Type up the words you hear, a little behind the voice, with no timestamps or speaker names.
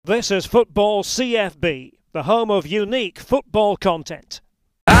This is Football CFB, the home of unique football content.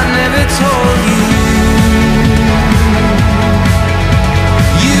 I never told you,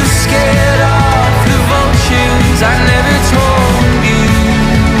 you scared off the vultures. I never told you,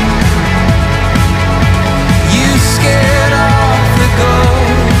 you scared off the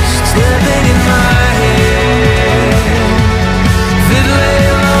ghosts living in my head that lay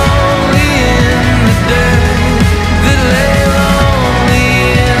lonely in the dirt, that lay lonely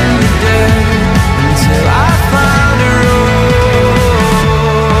in the dirt until I found a rose.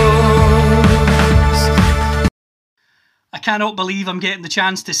 I cannot believe I'm getting the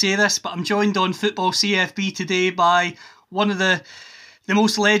chance to say this, but I'm joined on Football CFB today by one of the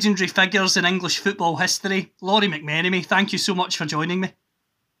most legendary figures in English football history, Lawrie McMenemy. Thank you so much for joining me.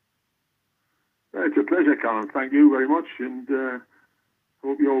 It's a pleasure, Callum. Thank you very much, and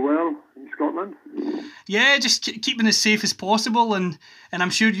hope you're well in Scotland. Yeah, just keeping as safe as possible, and I'm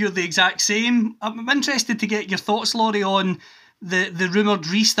sure you're the exact same. I'm interested to get your thoughts, Lawrie, on the rumoured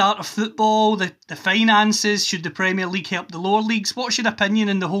restart of football, the finances. Should the Premier League help the lower leagues? What's your opinion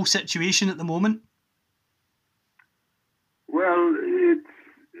in the whole situation at the moment? Well, it's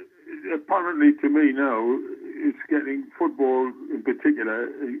apparently to me now, it's getting football in particular,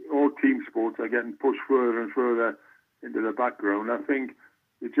 all team sports are getting pushed further and further into the background. I think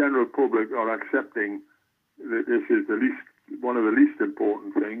the general public are accepting that this is one of the least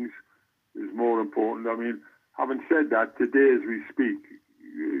important things. Is more important. I mean, having said that, today as we speak,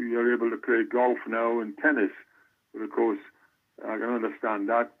 you're able to play golf now and tennis. But of course, I can understand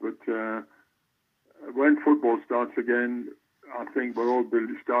that. But when football starts again, I think we're all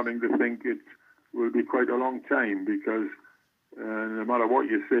starting to think it will be quite a long time because no matter what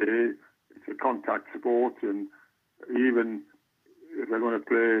you say, it's a contact sport, and even if they're going to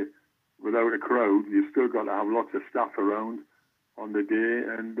play without a crowd, you've still got to have lots of staff around on the day,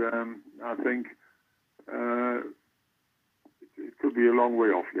 and I think it could be a long way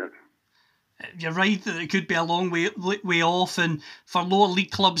off yet. You're right that it could be a long way off, and for lower league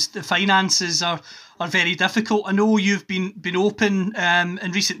clubs, the finances are very difficult. I know you've been open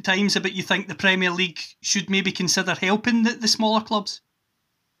in recent times about you think the Premier League should maybe consider helping the smaller clubs.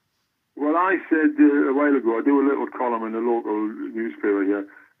 Well, I said a while ago, I do a little column in the local newspaper here,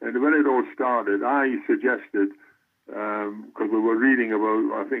 and when it all started, I suggested, because we were reading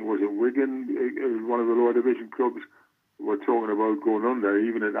about, I think, was it Wigan, one of the lower division clubs, were talking about going under,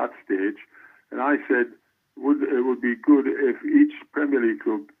 even at that stage. And I said it would be good if each Premier League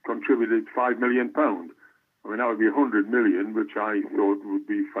club contributed £5 million. I mean, that would be 100 million, which I thought would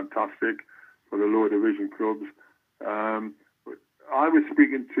be fantastic for the lower division clubs. But I was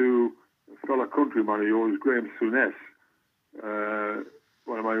speaking to a fellow countryman who was Graham Souness,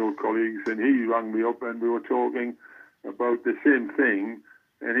 one of my old colleagues, and he rang me up and we were talking about the same thing.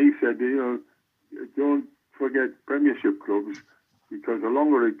 And he said, don't forget Premiership clubs, because the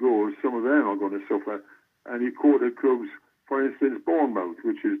longer it goes, some of them are going to suffer. And he quoted clubs, for instance, Bournemouth,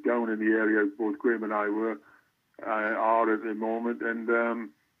 which is down in the area both Graham and I are at the moment. And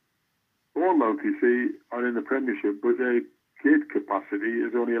Bournemouth, you see, are in the Premiership, but their gate capacity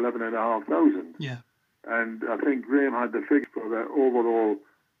is only 11,500. Yeah. And I think Graham had the figure for their overall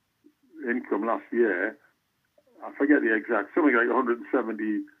income last year. I forget the exact, something like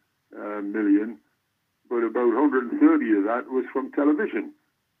 170 million. But about 130 of that was from television.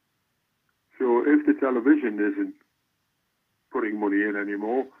 So if the television isn't putting money in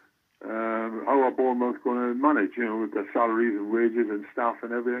anymore, how are Bournemouth going to manage, with their salaries and wages and staff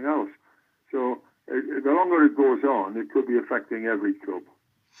and everything else? So the longer it goes on, it could be affecting every club.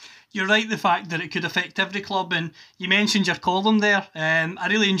 You're right, the fact that it could affect every club, and you mentioned your column there. I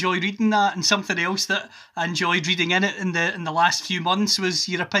really enjoy reading that, and something else that I enjoyed reading in it in the last few months was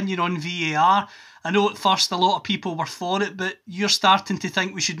your opinion on VAR. I know at first a lot of people were for it, but you're starting to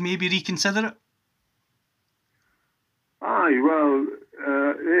think we should maybe reconsider it? Aye, well,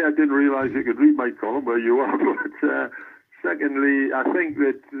 I didn't realise you could read my column where you are, but secondly, I think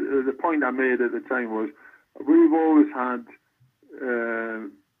that the point I made at the time was we've always had,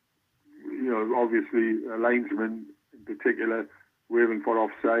 obviously linesmen in particular waving for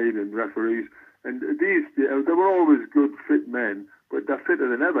offside and referees, and they were always good, fit men, but they're fitter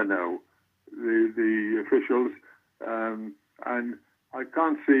than ever now. The officials, and I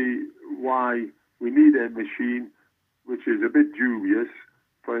can't see why we need a machine which is a bit dubious.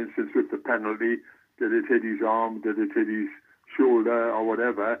 For instance, with the penalty, did it hit his arm, did it hit his shoulder or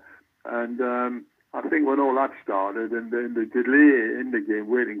whatever? And I think when all that started and then the delay in the game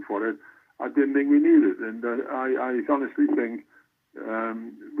waiting for it, I didn't think we needed it. And I honestly think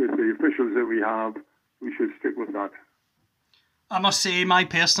with the officials that we have, we should stick with that. I must say, my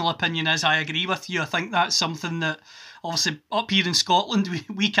personal opinion is I agree with you. I think that's something that, obviously, up here in Scotland,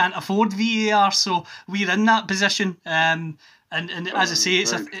 we can't afford VAR, so we're in that position. And as I say,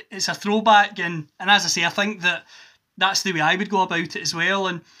 it's a throwback, and as I say, I think that's the way I would go about it as well.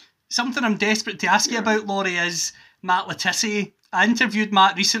 And something I'm desperate to ask you about, Laurie, is Matt Le Tissier. I interviewed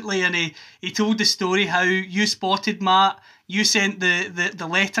Matt recently, and he told the story how you spotted Matt. You sent the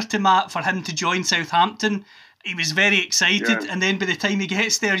letter to Matt for him to join Southampton. He was very excited, and then by the time he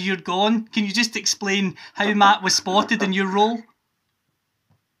gets there, you're gone. Can you just explain how Matt was spotted in your role?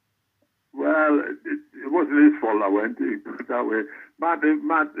 Well, it wasn't his fault I went that way. Matt,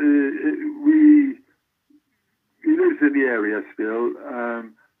 he lives in the area still.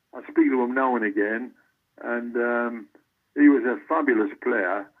 I speak to him now and again, and he was a fabulous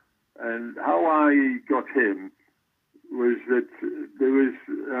player. And how I got him was that there was,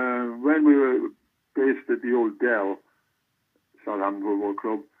 when we were based at the old Dell, Southampton Football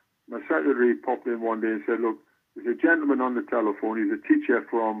Club, my secretary popped in one day and said, look, there's a gentleman on the telephone, he's a teacher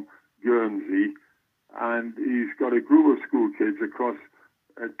from Guernsey, and he's got a group of school kids across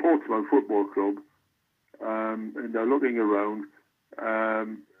at Portsmouth Football Club, and they're looking around,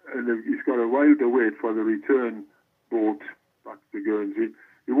 and he's got a while to wait for the return boat back to Guernsey.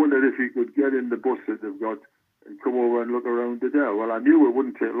 He wondered if he could get in the bus that they've got and come over and look around the Dell. Well, I knew it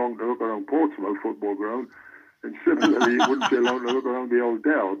wouldn't take long to look around Portsmouth Football Ground, and similarly, it wouldn't take long to look around the old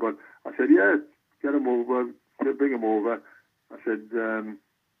Dell. But I said, yeah, get him over, bring him over. I said,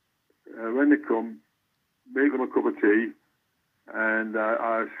 when they come, make them a cup of tea, and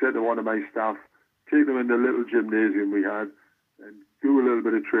I said to one of my staff, take them in the little gymnasium we had and do a little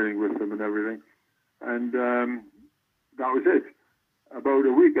bit of training with them and everything. And that was it. About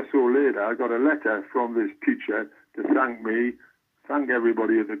a week or so later, I got a letter from this teacher to thank me, thank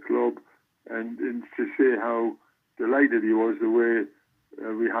everybody at the club, and to say how delighted he was the way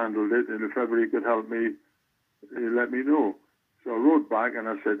we handled it, and if ever he could help me, let me know. So I wrote back and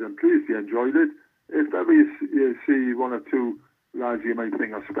I said, I'm pleased you enjoyed it. If ever you see one or two lads you might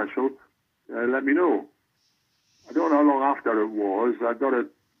think are special, let me know. I don't know how long after it was, I got a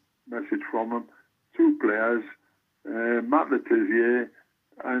message from him, two players, Matt Le Tissier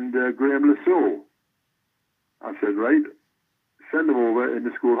and Graham Lasso. I said, right, send them over in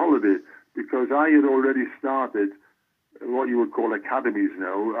the school holiday, because I had already started what you would call academies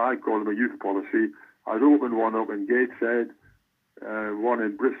now. I call them a youth policy. I'd opened one up in Gateshead, one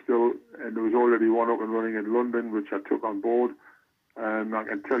in Bristol, and there was already one up and running in London, which I took on board. I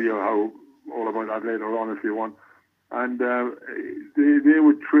can tell you all about that later on if you want. And they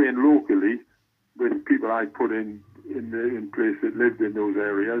would train locally with people I put in place that lived in those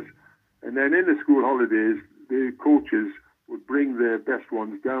areas. And then in the school holidays, the coaches would bring their best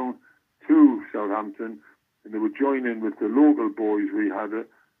ones down to Southampton, and they would join in with the local boys we had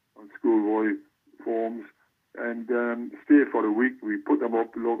on schoolboy forms, and stay for a week. We put them up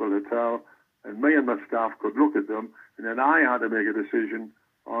at the local hotel, and me and my staff could look at them, and then I had to make a decision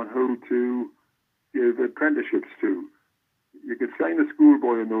on who to give apprenticeships to. You could sign a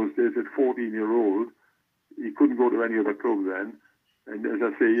schoolboy in those days at 14-year-old. He couldn't go to any other club then. And as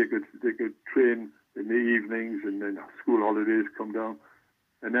I say, they could train in the evenings, and then school holidays come down.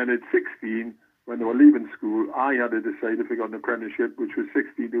 And then at 16, when they were leaving school, I had to decide if they got an apprenticeship, which was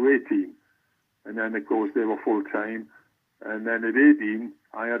 16 to 18. And then, of course, they were full-time. And then at 18,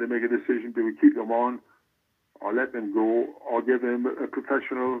 I had to make a decision, do we keep them on or let them go or give them a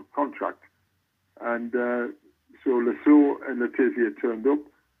professional contract? And so Lasso and Le Tissier turned up.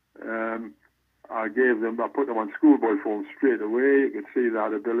 I put them on schoolboy form straight away. You could see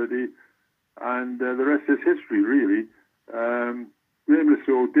that ability. And the rest is history, really. Graham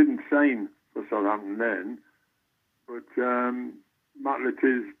Lasso didn't sign for Southampton then, but Matt Le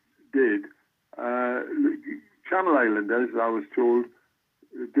Tissier did. Channel Islanders, I was told,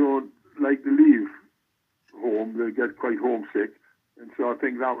 don't like to leave home. They get quite homesick. And so I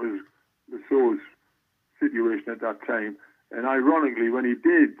think that was Lasso's situation at that time. And ironically, when he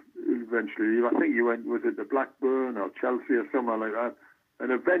did eventually, I think he went, was it the Blackburn or Chelsea or somewhere like that,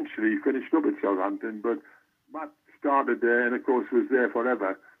 and eventually finished up at Southampton. But Matt started there and, of course, was there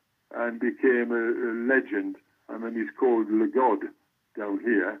forever and became a legend. I mean, he's called Le God down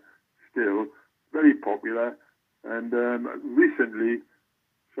here still, very popular. And recently,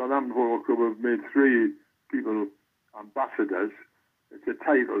 Southampton Football Club have made 3 people ambassadors. It's a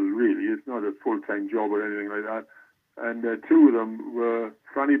title, really. It's not a full-time job or anything like that. And 2 of them were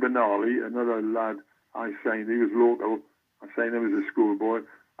Franny Benali, another lad I signed. He was local. I signed him as a schoolboy.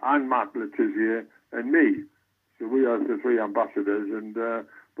 And Matt Le Tissier and me. So we are the 3 ambassadors. And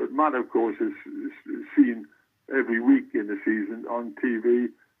but Matt, of course, has seen every week in the season on TV.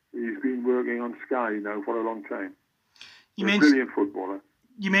 He's been working on Sky now for a long time. A brilliant footballer.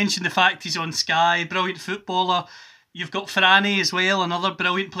 You mentioned the fact he's on Sky, brilliant footballer. You've got Franny as well, another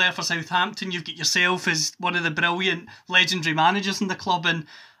brilliant player for Southampton. You've got yourself as one of the brilliant legendary managers in the club. And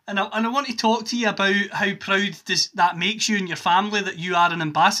I want to talk to you about how proud that makes you and your family that you are an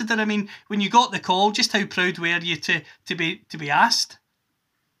ambassador. I mean, when you got the call, just how proud were you to be asked?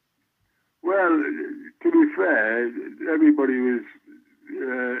 Well, to be fair, everybody was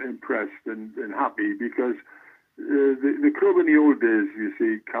impressed and happy because the club in the old days, you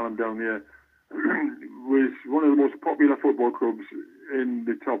see, Callum down here, was one of the most popular football clubs in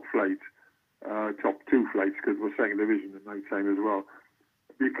the top flight, top two flights, because we're second division at night time as well.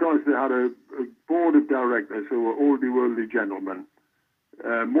 Because they had a board of directors who were oldie worldly gentlemen.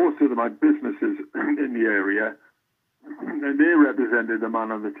 Most of them had businesses in the area, and they represented the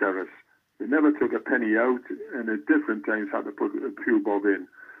man on the terrace. They never took a penny out, and at different times had to put a few bob in.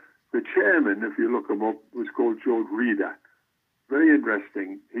 The chairman, if you look him up, was called George Reader. Very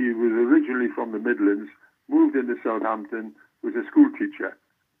interesting. He was originally from the Midlands, moved into Southampton, was a school teacher,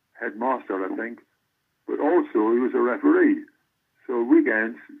 headmaster, I think, but also he was a referee. So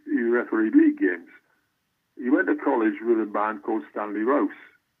weekends, he refereed league games. He went to college with a band called Stanley Rouse.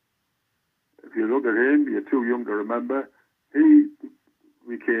 If you look at him, you're too young to remember, he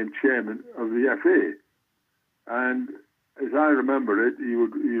became chairman of the FA. And as I remember it, he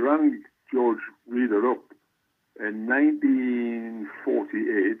rang George Reader up in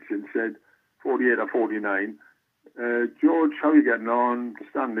 1948 and said, 48 or 49, George, how are you getting on?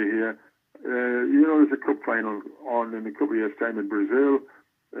 Stanley here. There's a cup final on in a couple of years' time in Brazil.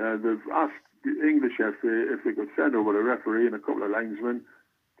 They've asked the English FA if they could send over a referee and a couple of linesmen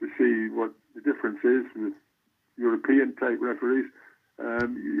to see what the difference is with European-type referees.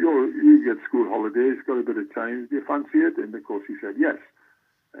 You get school holidays, got a bit of time. Do you fancy it? And, of course, he said yes.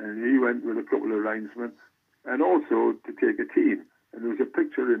 And he went with a couple of linesmen and also to take a team. And there was a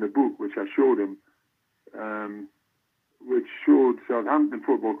picture in the book which I showed him, which showed Southampton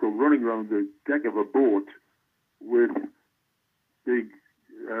Football Club running around the deck of a boat with big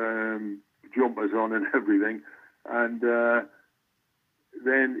jumpers on and everything. And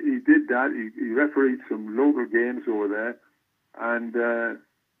then he did that. He refereed some local games over there. And a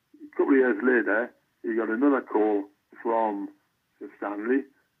couple of years later, he got another call from Sir Stanley.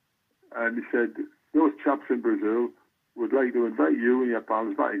 And he said, those chaps in Brazil would like to invite you and your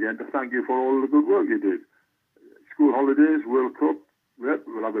pals back again to thank you for all the good work you did. School holidays, World Cup, yep,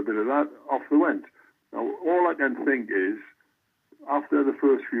 we'll have a bit of that. Off they went. Now, all I can think is, after the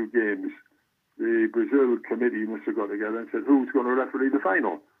first few games, the Brazil committee must have got together and said, who's going to referee the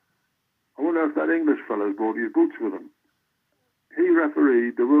final? I wonder if that English fella's brought his boots with him. He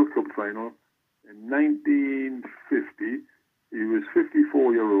refereed the World Cup final in 1950. He was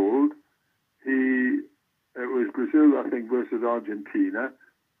 54-year-old. It was Brazil, I think, versus Argentina.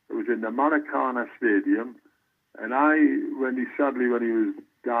 It was in the Maracana Stadium. And when he was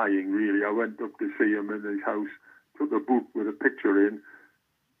dying, really, I went up to see him in his house, took a book with a picture in,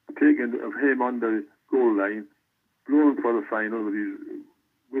 taken of him on the goal line, blowing for the final with his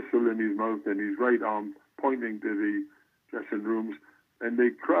whistle in his mouth and his right arm pointing to the dressing rooms. And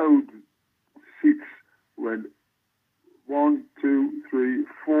the crowd seats went 1, 2, 3,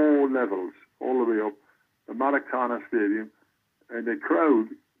 4 levels all the way up the Maracana Stadium, and the crowd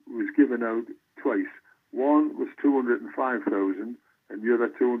was given out twice. One was 205,000 and the other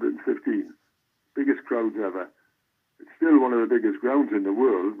 215. Biggest crowds ever. It's still one of the biggest grounds in the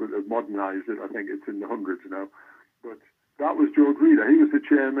world, but they've modernised it. I think it's in the hundreds now. But that was George Reader. He was the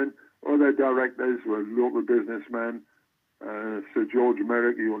chairman. Other directors were local businessmen. Sir George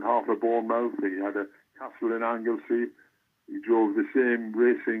Merrick, he owned half of Bournemouth. He had a castle in Anglesey. He drove the same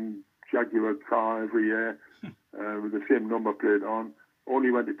racing Jaguar car every year with the same number plate on.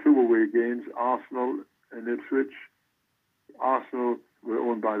 Only went to 2 away games, Arsenal and Ipswich. Arsenal were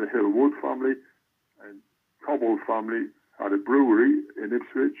owned by the Hill-Wood family, and Cobble family had a brewery in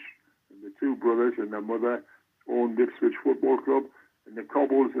Ipswich, and the 2 brothers and their mother owned Ipswich Football Club, and the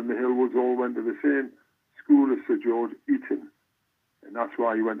Cobbles and the Hill-Woods all went to the same school as Sir George, Eton, and that's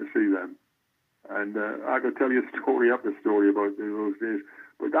why he went to see them. And I could tell you story after story about those days,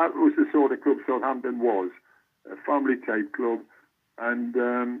 but that was the sort of club Southampton was, a family-type club. And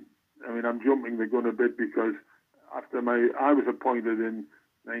I'm jumping the gun a bit because I was appointed in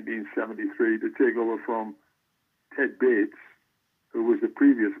 1973 to take over from Ted Bates, who was the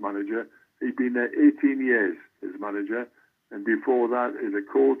previous manager. He'd been there 18 years as manager, and before that as a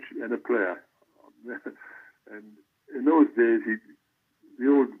coach and a player. And in those days, the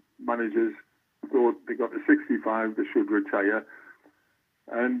old managers thought they got to 65, they should retire.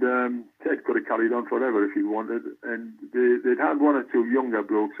 And Ted could have carried on forever if he wanted. And they'd had one or two younger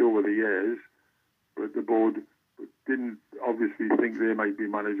blokes over the years, but the board didn't obviously think they might be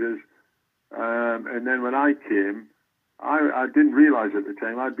managers. And then when I came, I didn't realise at the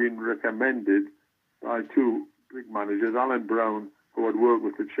time I'd been recommended by two big managers, Alan Brown, who had worked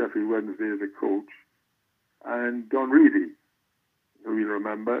with the Sheffield Wednesday as a coach, and Don Reedy, who you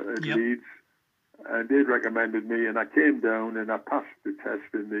remember at Leeds. And they'd recommended me, and I came down and I passed the test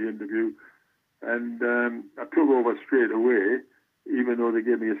in the interview, and I took over straight away, even though they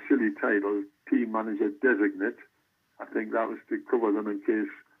gave me a silly title, team manager designate. I think that was to cover them in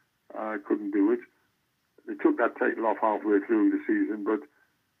case I couldn't do it. They took that title off halfway through the season, but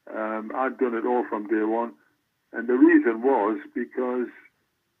I'd done it all from day one. And the reason was because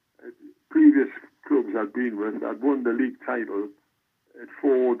previous clubs I'd been with, I'd won the league title at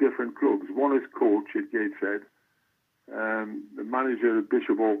 4 different clubs. One as coach at Gateshead, the manager at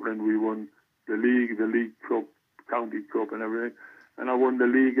Bishop Auckland. We won the League Cup, County Cup and everything. And I won the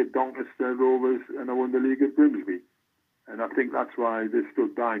league at Doncaster Rovers, and I won the league at Grimsby. And I think that's why they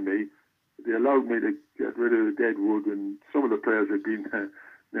stood by me. They allowed me to get rid of the deadwood, and some of the players had been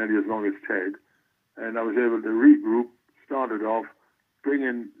nearly as long as Ted. And I was able to regroup, started off,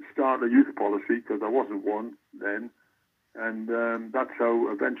 start a youth policy, because I wasn't one then. And that's how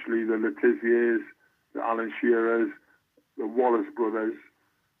eventually the Letiziers, the Alan Shearers, the Wallace brothers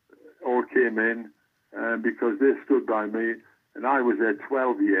all came in, because they stood by me. And I was there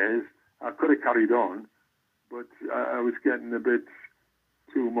 12 years. I could have carried on, but I was getting a bit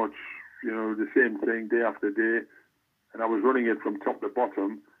too much, the same thing day after day. And I was running it from top to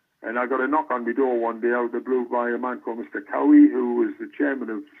bottom. And I got a knock on my door one day out of the blue by a man called Mr. Cowie, who was the chairman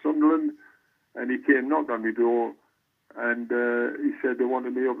of Sunderland. And he came, knocked on my door, and he said they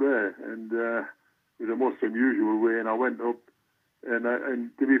wanted me up there. And it was a most unusual way. And I went up.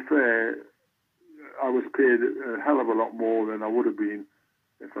 And to be fair, I was paid a hell of a lot more than I would have been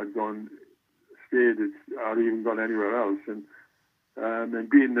if I'd stayed or even gone anywhere else. And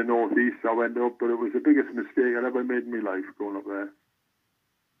being in the northeast, I went up, but it was the biggest mistake I'd ever made in my life going up there.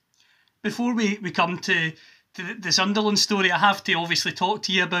 Before we come to the Sunderland story, I have to obviously talk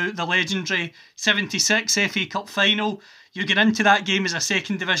to you about the legendary 76 FA Cup final. You get into that game as a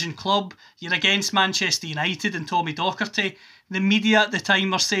second division club. You're against Manchester United and Tommy Docherty. The media at the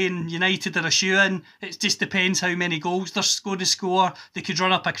time are saying United are a shoe-in. It just depends how many goals they're going to score. They could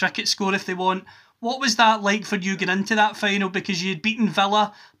run up a cricket score if they want. What was that like for you getting into that final? Because you'd beaten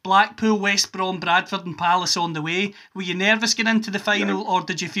Villa, Blackpool, West Brom, Bradford and Palace on the way. Were you nervous getting into the final, or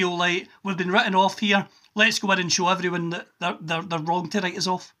did you feel like, we've been written off here, let's go in and show everyone that they're wrong to write us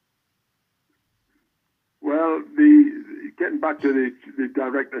off? Well, getting back to the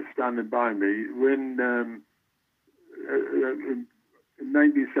directors standing by me, when in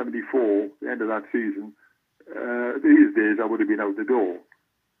 1974, the end of that season, these days I would have been out the door,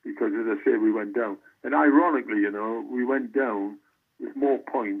 because, as I say, we went down. And ironically, we went down with more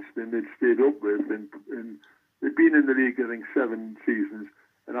points than they'd stayed up with. And they'd been in the league, I think, 7 seasons,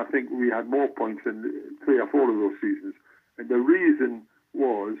 and I think we had more points than 3 or 4 of those seasons. And the reason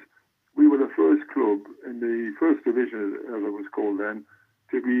was we were the first club in the first division, as it was called then,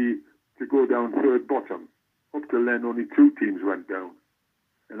 to go down third bottom. Up till then, only 2 teams went down.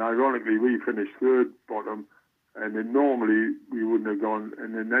 And ironically, we finished third bottom, and then normally we wouldn't have gone,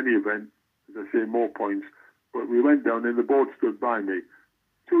 and in any event, as I say, more points. But we went down, and the board stood by me.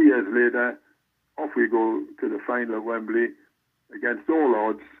 2 years later, off we go to the final at Wembley, against all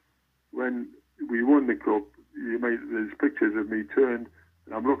odds. When we won the cup, there's pictures of me turned,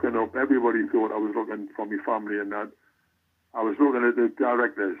 and I'm looking up. Everybody thought I was looking for my family and that. I was looking at the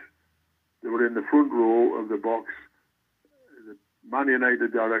directors. They were in the front row of the box. The Man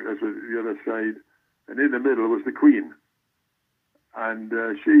United directors were the other side, and in the middle was the Queen. And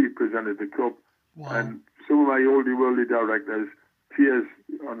she presented the cup. Wow. And some of my oldie worldly directors, tears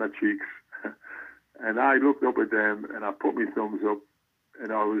on their cheeks. And I looked up at them and I put my thumbs up,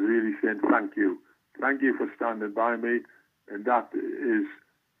 and I was really saying thank you. Thank you for standing by me, and that is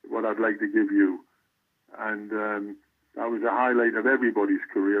what I'd like to give you. And that was a highlight of everybody's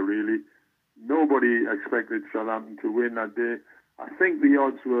career, really. Nobody expected Southampton to win that day. I think the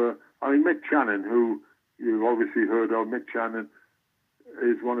odds were, Mick Channon, who you've obviously heard of. Mick Channon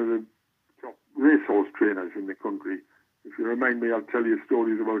is one of the top racehorse trainers in the country. If you remind me, I'll tell you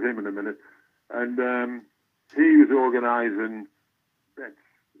stories about him in a minute. And he was organising bets,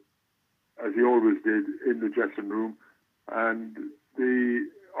 as he always did, in the dressing room. And the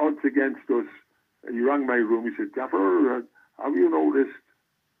odds against us, he rang my room, he said, Gaffer, have you noticed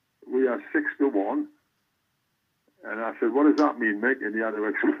we are 6-1. And I said, what does that mean, Mick? And he had to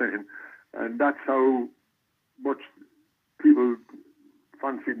explain. And that's how much people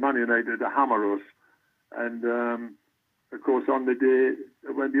fancied Man United to hammer us. And, of course, on the day,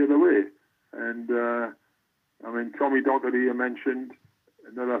 it went the other way. And, I mean, Tommy Docherty, you mentioned,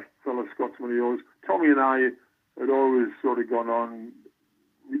 another fellow Scotsman of yours. Tommy and I had always sort of gone on.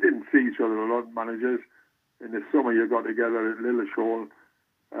 We didn't see each other a lot, managers. In the summer, you got together at Lilleshall.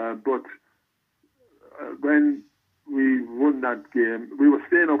 But when we won that game, we were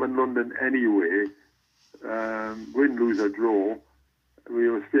staying up in London anyway, win, lose or draw. We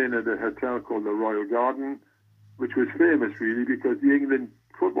were staying at a hotel called the Royal Garden, which was famous really because the England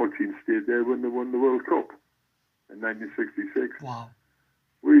football team stayed there when they won the World Cup in 1966. Wow.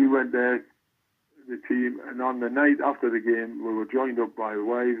 We went there, the team, and on the night after the game, we were joined up by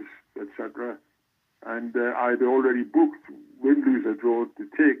wives, etc. And I'd already booked win, lose or draw to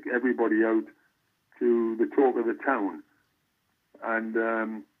take everybody out to the talk of the town. And,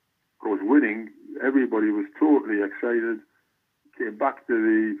 of course, winning, everybody was totally excited. Came back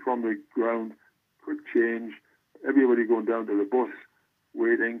from the ground, quick change, everybody going down to the bus,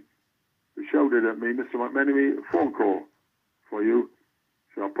 waiting. They shouted at me, Mr. McMenemy, a phone call for you.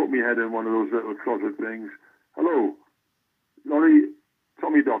 So I put my head in one of those little closet things. Hello, Laurie,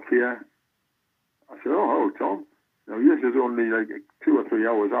 Tommy Doc here. I said, oh, hello, Tom. Now, this is only like 2 or 3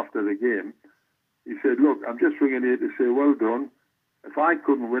 hours after the game. He said, look, I'm just ringing here to say, well done. If I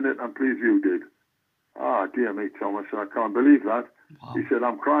couldn't win it, I'm pleased you did. Ah, dear me, Tom. I said, I can't believe that. Wow. He said,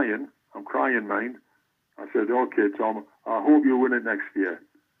 I'm crying, mind. I said, okay, Tom, I hope you win it next year.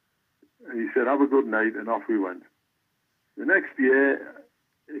 And he said, have a good night, and off we went. The next year,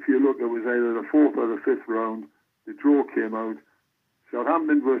 if you look, it was either the 4th or the 5th round. The draw came out,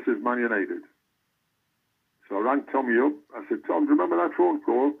 Southampton versus Man United. So I rang Tommy up. I said, Tom, do you remember that phone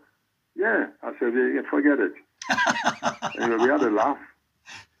call? Yeah. I said, yeah, forget it. Anyway, we had a laugh.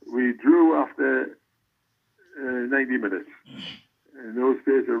 We drew after 90 minutes. In those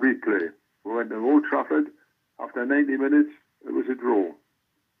days, a replay. We went to Old Trafford. After 90 minutes, it was a draw.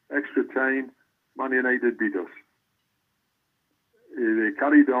 Extra time, Man United beat us. They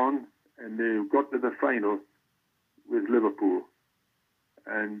carried on, and they got to the final with Liverpool.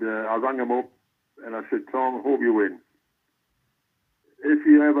 And I rang him up, and I said, Tom, hope you win. If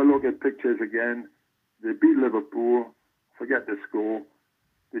you ever look at pictures again, they beat Liverpool, forget the score.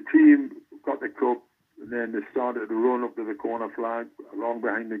 The team got the cup, and then they started to run up to the corner flag, along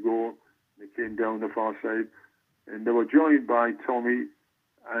behind the goal. They came down the far side, and they were joined by Tommy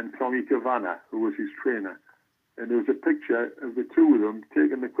and Tommy Kavanagh, who was his trainer. And there was a picture of the two of them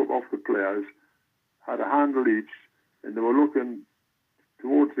taking the cup off the players, had a handle each, and they were looking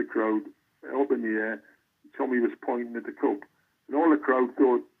towards the crowd, up in the air. Tommy was pointing at the cup. And all the crowd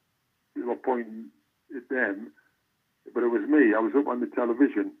thought they were pointing at them, but it was me. I was up on the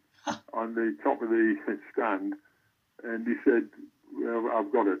television on the top of the stand, and he said, well,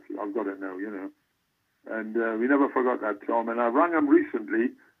 I've got it now, you know. And we never forgot that, Tom. And I rang him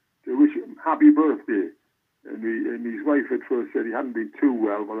recently to wish him happy birthday. And his wife at first said he hadn't been too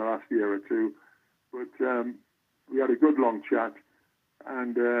well for the last year or two. But we had a good long chat,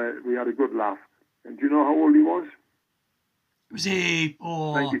 and we had a good laugh. And do you know how old he was? Was he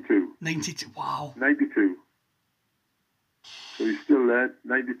 92? 92, wow. 92. So he's still there,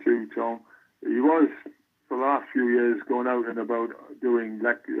 92, Tom. He was, for the last few years, going out and about doing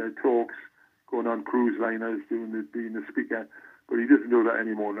talks, going on cruise liners, being the speaker. But he doesn't do that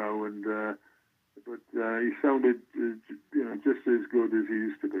anymore now. And but he sounded, just as good as he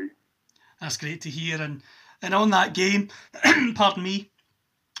used to be. That's great to hear. And on that game, pardon me,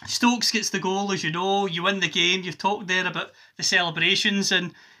 Stokes gets the goal, as you know. You win the game. You've talked there about the celebrations,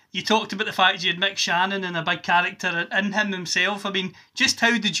 and you talked about the fact you had Mick Shannon and a big character in him himself. I mean, just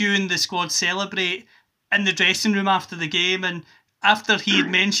how did you and the squad celebrate in the dressing room after the game? And after he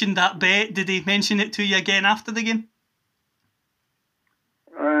had mentioned that bet, did he mention it to you again after the game?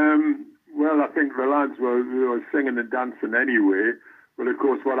 Well, I think the lads were singing and dancing anyway. But of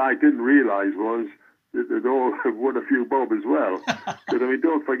course, what I didn't realise was that they'd all have won a few bob as well. But I mean,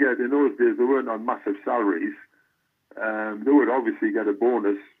 don't forget, in those days, they weren't on massive salaries. They would obviously get a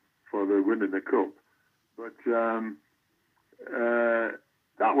bonus for the winning the cup. But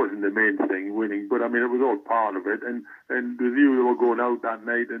that wasn't the main thing, winning. But I mean, it was all part of it. And they knew they were going out that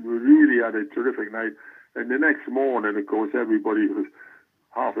night, and we really had a terrific night. And the next morning, of course, everybody was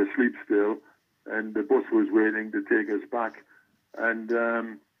half asleep still, and the bus was waiting to take us back. And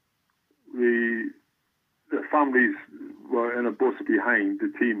the families were in a bus behind, the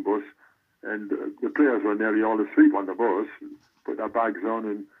team bus, and the players were nearly all asleep on the bus, put their bags on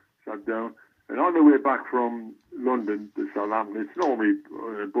and sat down. And on the way back from London to Southampton, it's normally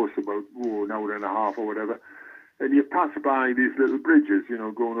a bus about an hour and a half or whatever, and you pass by these little bridges, you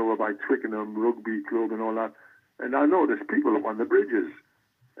know, going over by Twickenham Rugby Club and all that, and I noticed people up on the bridges,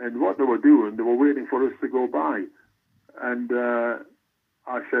 and what they were doing, they were waiting for us to go by, and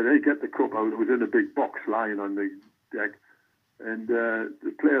I said, hey, get the cup out. It was in a big box lying on the deck, and the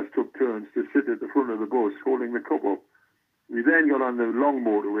players took turns to sit at the front of the bus holding the cup up. We then got on the long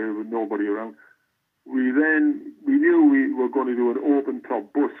motorway with nobody around. We knew we were going to do an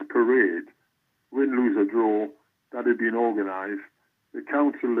open-top bus parade, win, lose or draw. That had been organised. The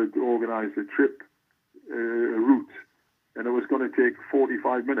council had organised a trip, a route, and it was going to take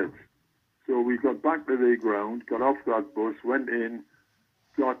 45 minutes. So we got back to the ground, got off that bus, went in,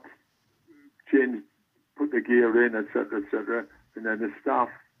 got changed, put the gear in, etc., and then the staff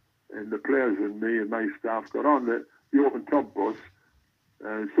and the players and me and my staff got on the open top bus,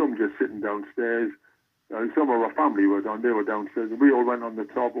 some just sitting downstairs, some of our family were on, they were downstairs, and we all went on the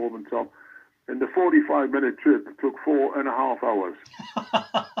top, open top, and the 45-minute trip took 4.5 hours.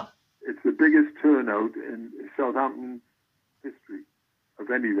 It's the biggest turnout in Southampton history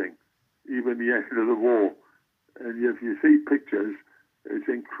of anything, even the end of the war. And if you see pictures, it's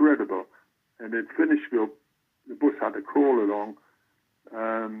incredible. And it finished up, the bus had to crawl along.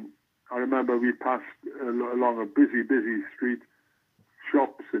 I remember we passed along a busy street,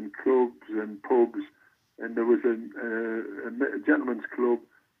 shops and clubs and pubs, and there was a gentleman's club.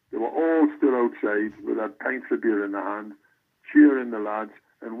 They were all still outside with their pints of beer in their hand, cheering the lads,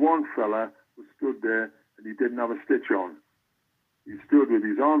 and one fella was stood there and he didn't have a stitch on. He stood with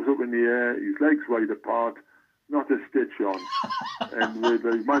his arms up in the air, his legs wide apart, not a stitch on. And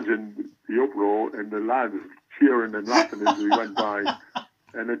imagine the uproar and the lads cheering and laughing as we went by.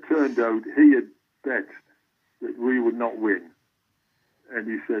 And it turned out he had bet that we would not win. And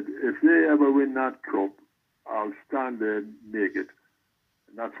he said, if they ever win that cup, I'll stand there naked.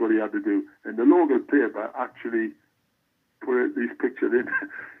 And that's what he had to do. And the local paper actually put these pictures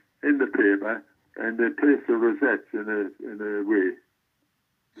in the paper, and they placed the rosettes in a way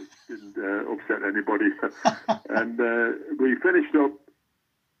that didn't upset anybody. And we finished up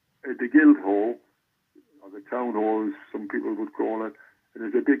at the Guildhall, or the Town Hall, as some people would call it. And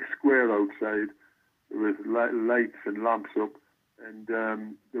there's a big square outside with lights and lamps up. And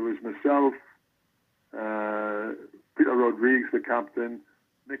there was myself, Peter Rodriguez, the captain,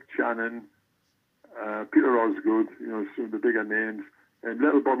 Nick Channon, Peter Osgood, you know, some of the bigger names, and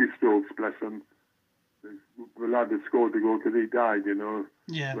little Bobby Stokes, bless him, the lad that scored the goal because he died, you know,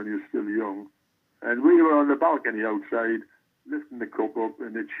 when he was still young. And we were on the balcony outside, lifting the cup up,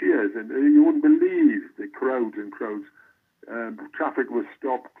 and the cheers, and you wouldn't believe the crowds and crowds. Traffic was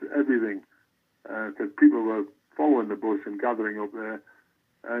stopped, everything, because people were following the bus and gathering up there.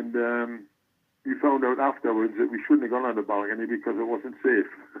 And we found out afterwards that we shouldn't have gone on the balcony because it wasn't safe.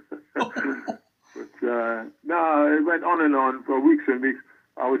 But no, it went on and on for weeks and weeks.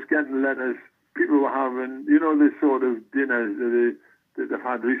 I was getting letters. People were having, you know, this sort of dinners that they've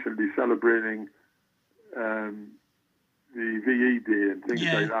had recently celebrating the VE Day and things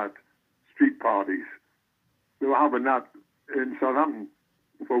like that, street parties. They were having that in Southampton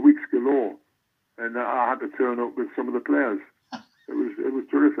for weeks galore, and I had to turn up with some of the players. It was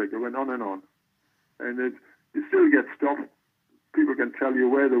terrific. It went on, and it still gets stopped. People can tell you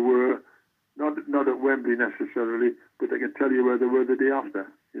where they were, not at Wembley necessarily, but they can tell you where they were the day after.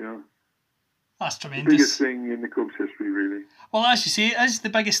 You know, that's tremendous. The biggest thing in the club's history, really. Well, as you say, it is the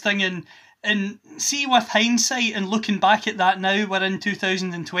biggest thing in see, with hindsight and looking back at that now, we're in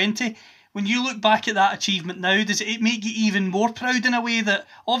 2020. When you look back at that achievement now, does it make you even more proud in a way that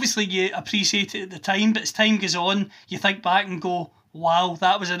obviously you appreciate it at the time, but as time goes on, you think back and go, wow,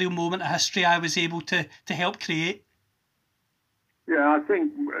 that was a real moment of history I was able to help create? Yeah, I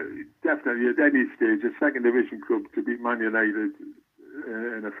think definitely at any stage, a second division club to beat Man United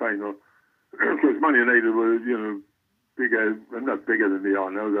in a final, because Man United were, you know, bigger, well, not bigger than they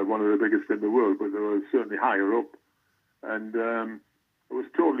are now, they're one of the biggest in the world, but they were certainly higher up. And it was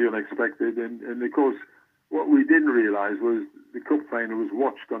totally unexpected, and of course, what we didn't realise was the cup final was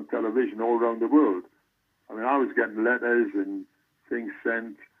watched on television all around the world. I mean, I was getting letters and things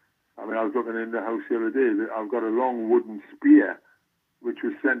sent. I mean, I was looking in the house the other day. I've got a long wooden spear, which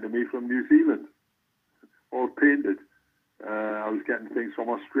was sent to me from New Zealand, all painted. I was getting things from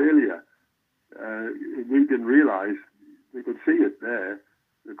Australia. We didn't realise we could see it there,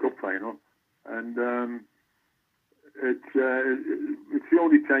 the cup final, and it's the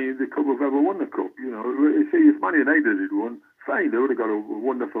only time the club have ever won the cup. You know, see, if Man United had won, fine, they would have got a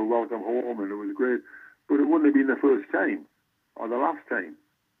wonderful welcome home and it was great, but it wouldn't have been the first time or the last time.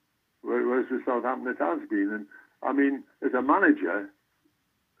 whereas with Southampton it has been. And I mean, as a manager,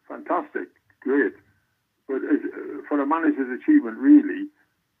 fantastic, great. But for a manager's achievement, really,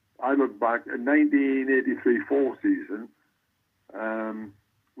 I look back at 1983-4 season.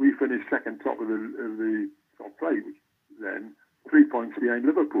 We finished second top of the top flight then, 3 points behind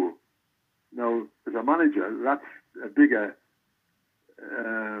Liverpool. Now, as a manager, that's a bigger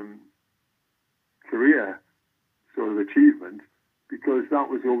career sort of achievement, because that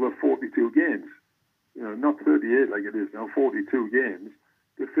was over 42 games. You know, not 38 like it is now, 42 games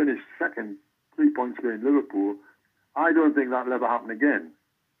to finish second, 3 points behind Liverpool. I don't think that'll ever happen again.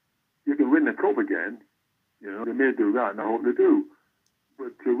 You can win the cup again, you know, they may do that, and I hope they do.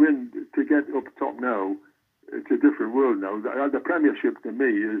 But to get up top now, it's a different world now. The Premiership to me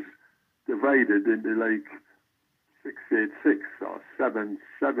is divided into like 6-8-6 or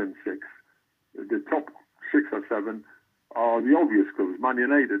 7-7-6. The top 6 or 7 are the obvious clubs: Man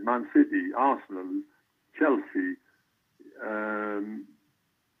United, Man City, Arsenal, Chelsea,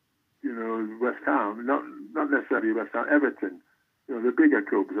 you know, West Ham. Not necessarily West Ham, Everton. You know, the bigger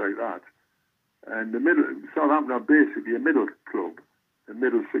clubs like that. And the middle, Southampton are basically a middle club, the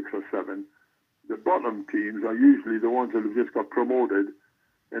middle 6 or 7. The bottom teams are usually the ones that have just got promoted,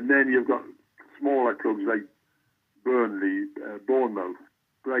 and then you've got smaller clubs like Burnley, Bournemouth,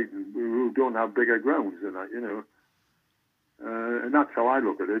 Brighton, who don't have bigger grounds than that, you know. And that's how I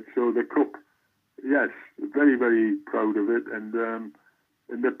look at it. So the cup, yes, very, very proud of it, and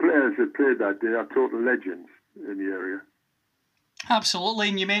the players that played that day are total legends in the area. Absolutely,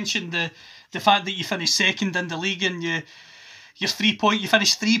 and you mentioned the fact that you finished second in the league, and you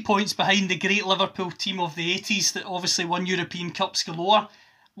finished 3 points behind the great Liverpool team of the 80s that obviously won European Cups galore.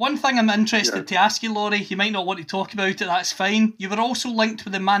 One thing I'm interested to ask you, Laurie, you might not want to talk about it, that's fine. You were also linked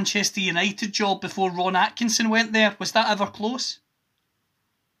with the Manchester United job before Ron Atkinson went there. Was that ever close?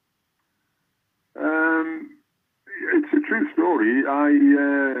 It's a true story.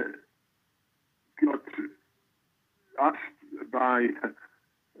 I got asked by,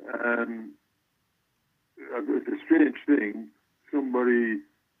 it's a strange thing, somebody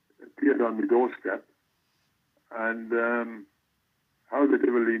appeared on my doorstep, and how the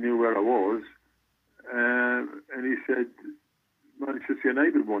devil he knew where I was, and he said, Manchester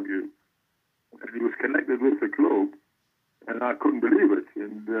United want you. And he was connected with the club, and I couldn't believe it,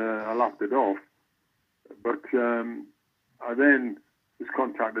 and I laughed it off. But I then was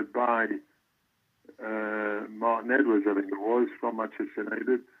contacted by Martin Edwards, I think it was, from Manchester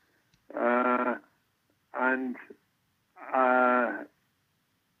United, and I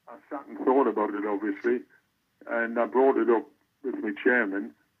sat and thought about it, obviously, and I brought it up with my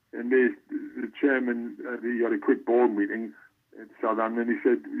chairman, and the chairman, he had a quick board meeting in Southampton, and he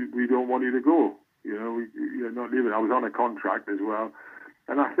said, we don't want you to go, you know, you're not leaving. I was on a contract as well,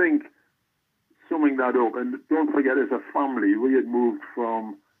 and I think summing that up, and don't forget, as a family, we had moved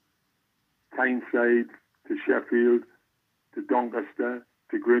from Tyneside to Sheffield to Doncaster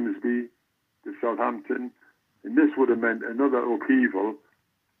to Grimsby to Southampton, and this would have meant another upheaval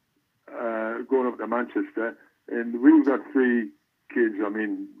going up to Manchester. And we've got 3 kids, I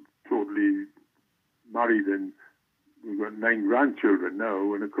mean, totally married, and we've got 9 grandchildren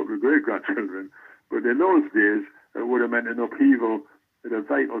now and a couple of great-grandchildren. But in those days, it would have meant an upheaval at a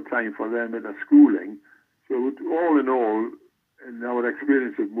vital time for them in their schooling. So all in all, in our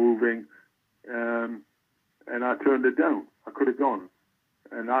experience of moving, and I turned it down. I could have gone.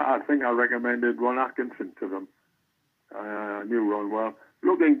 And I think I recommended Ron Atkinson to them. I knew Ron well.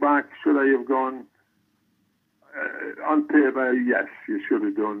 Looking back, should I have gone? On paper, yes, you should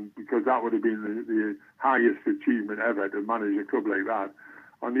have done, because that would have been the highest achievement ever to manage a club like that.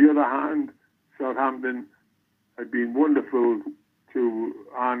 On the other hand, Southampton had been wonderful to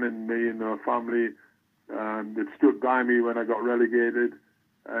Anne and me and our family. They stood by me when I got relegated,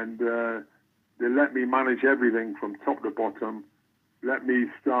 and they let me manage everything from top to bottom. Let me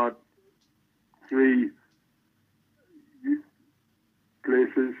start 3 youth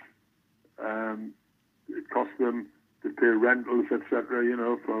places. It cost them to pay rentals, etc., you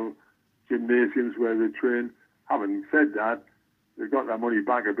know, for gymnasiums where they train. Having said that, they got their money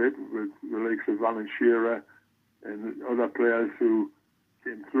back a bit with the likes of Alan Shearer and other players who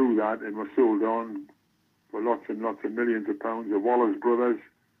came through that and were sold on for lots and lots of millions of pounds. The Wallace brothers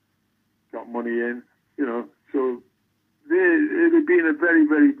got money in, you know. So it had been a very,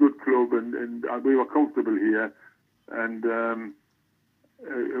 very good club, and we were comfortable here. And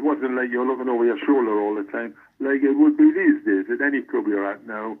it wasn't like you're looking over your shoulder all the time, like it would be these days at any club you're at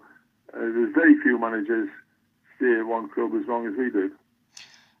now. There's very few managers stay at one club as long as we did.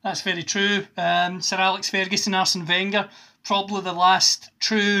 That's very true. Sir Alex Ferguson, Arsene Wenger, probably the last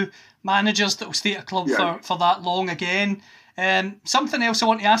true managers that will stay at a club Yeah. for that long again. Something else I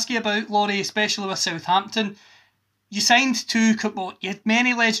want to ask you about, Laurie, especially with Southampton. You signed you had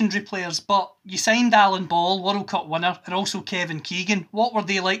many legendary players, but you signed Alan Ball, World Cup winner, and also Kevin Keegan. What were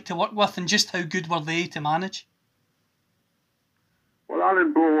they like to work with, and just how good were they to manage? Well,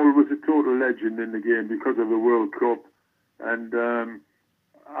 Alan Ball was a total legend in the game because of the World Cup, and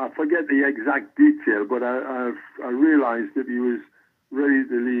I forget the exact detail, but I realised that he was ready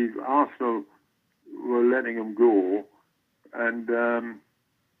to leave. Arsenal were letting him go, and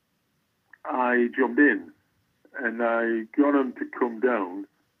I jumped in. And I got him to come down,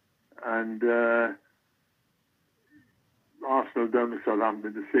 and Arsenal down to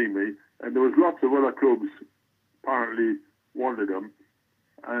Southampton to see me. And there was lots of other clubs apparently wanted him.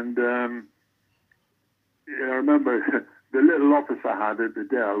 And I remember the little office I had at the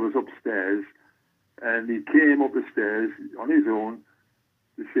Dell was upstairs, and he came up the stairs on his own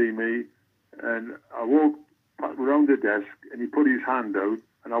to see me. And I walked around the desk, and he put his hand out,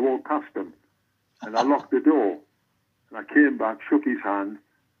 and I walked past him. And I locked the door. And I came back, shook his hand,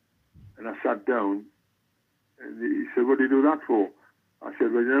 and I sat down. And he said, "What do you do that for?" I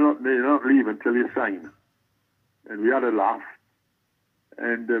said, "Well, you're not leaving till you sign." And we had a laugh.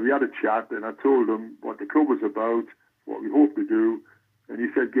 And we had a chat. And I told him what the club was about, what we hoped to do. And he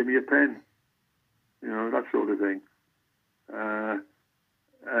said, "Give me a pen." You know, that sort of thing.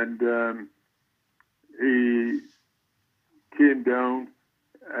 He came down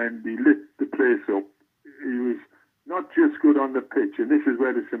and he lit the place up. He was not just good on the pitch, and this is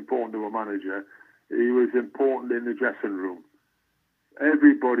where it's important to a manager. He was important in the dressing room.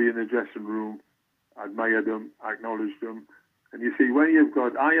 Everybody in the dressing room admired him, acknowledged him. And you see, when you've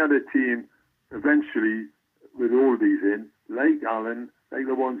got, I had a team eventually with oldies in, like Alan, like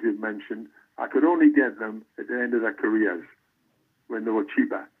the ones you've mentioned. I could only get them at the end of their careers when they were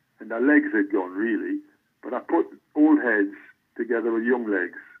cheaper, and their legs had gone really. But I put old heads together with young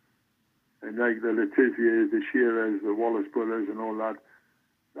legs. And like the Letiziers, the Shearers, the Wallace brothers and all that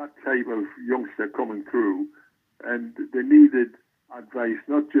type of youngster coming through. And they needed advice,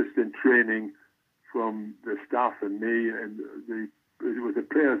 not just in training from the staff and me, and it was the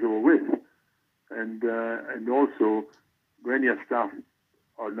players they were with. And also, when your staff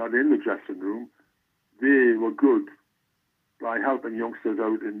are not in the dressing room, they were good by helping youngsters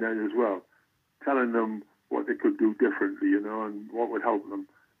out in there as well, telling them what they could do differently, you know, and what would help them.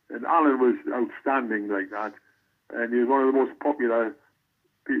 And Alan was outstanding like that. And he was one of the most popular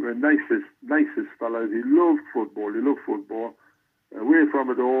people, and nicest fellas. He loved football. Away from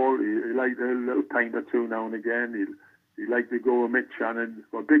it all, he liked a little pint or two now and again. He liked to go with Mick Channon.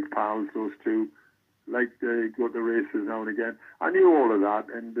 Were big pals, those two. Liked to go to races now and again. I knew all of that,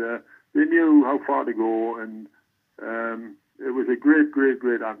 and they knew how far to go. And it was a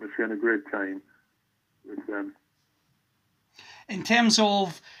great atmosphere and a great time with them. In terms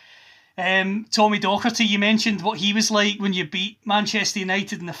of Tommy Docherty, you mentioned what he was like when you beat Manchester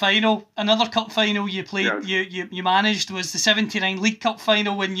United in the final. Another cup final you played, yes. you managed was the '79 League Cup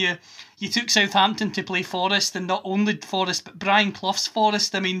final when you took Southampton to play Forest, and not only Forest but Brian Clough's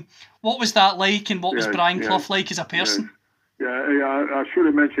Forest. I mean, what was that like, and what was Brian Clough like as a person? Yeah, I should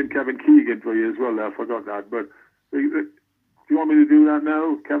have mentioned Kevin Keegan for you as well. I forgot that. But do you want me to do that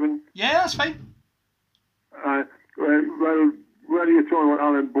now, Kevin? Yeah, that's fine. Well, you're talking about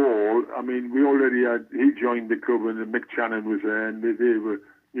Alan Ball. I mean, we already he joined the club and Mick Channon was there, and they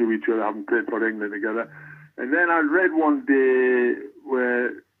knew each other, having played for England together. And then I read one day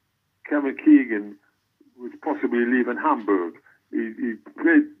where Kevin Keegan was possibly leaving Hamburg. He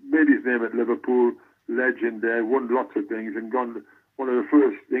made his name at Liverpool, legend there, won lots of things, and gone one of the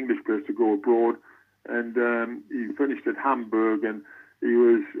first English players to go abroad. And he finished at Hamburg, and he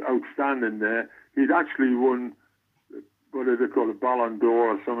was outstanding there. He'd actually won, what do they call it, Ballon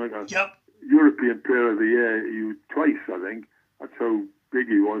d'Or or something? Yep. European Player of the Year, twice, I think. That's how big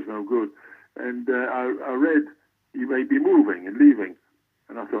he was, how good. And I read he may be moving and leaving.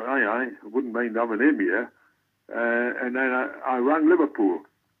 And I thought, I wouldn't mind having him here. And then I rang Liverpool.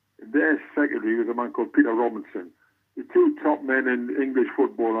 And their secretary was a man called Peter Robinson. The two top men in English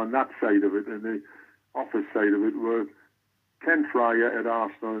football on that side of it, and the office side of it, were Ken Fryer at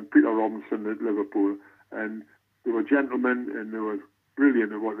Arsenal and Peter Robinson at Liverpool. And they were gentlemen, and they were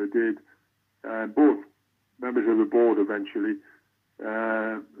brilliant at what they did. Both members of the board eventually,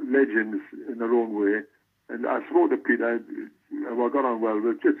 legends in their own way. And I spoke to Peter, I got on well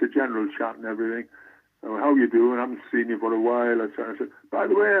with just a general chat and everything. How you doing? I haven't seen you for a while. I said, by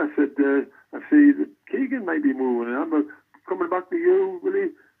the way, I see that Keegan might be moving, and I'm coming back to you, will he?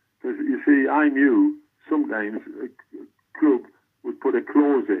 Because you see, I knew sometimes a club would put a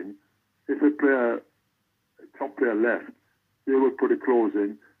clause in if a top player left, they would put a clause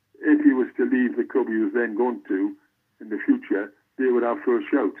in. If he was to leave the club he was then going to in the future, they would have first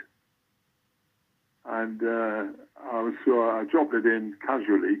shout. And I dropped it in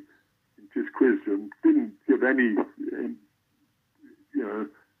casually, just quizzed him, didn't give any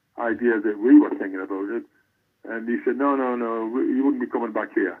idea that we were thinking about it. And he said, no, you wouldn't be coming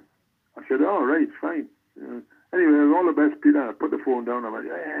back here. I said, oh, right, fine. Anyway, all the best, Peter. I put the phone down. I went,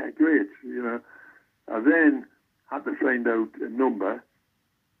 yeah, great. I then had to find out a number.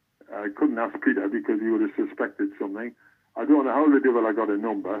 I couldn't ask Peter because he would have suspected something. I don't know how the devil I got a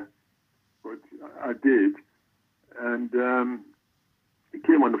number, but I did. And he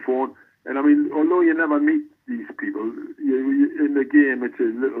came on the phone. And I mean, although you never meet these people, in the game it's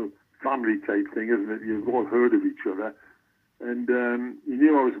a little family type thing, isn't it? You've all heard of each other. And he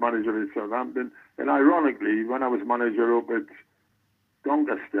knew I was manager at Southampton. And ironically, when I was manager up at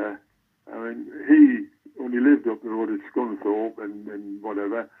Doncaster, I mean, he only lived up the road at Scunthorpe and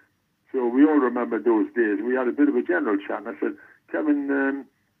whatever. So we all remember those days. We had a bit of a general chat. And I said, Kevin,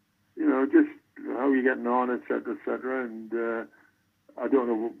 just how are you getting on, et cetera, et cetera. And I don't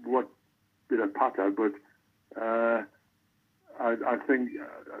know what bit of patter, but I think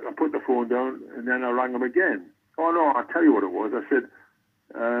I put the phone down and then I rang him again. Oh, no, I'll tell you what it was. I said,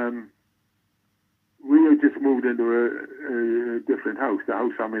 we had just moved into a different house, the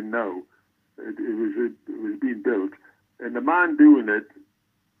house I'm in now. It was being built. And the man doing it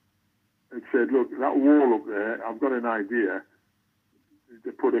had said, look, that wall up there, I've got an idea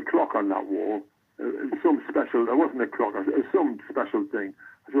to put a clock on that wall. Some special, it wasn't a clock, it was some special thing.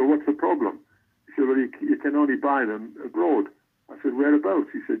 I said, well, what's the problem? He said, well, you can only buy them abroad. I said,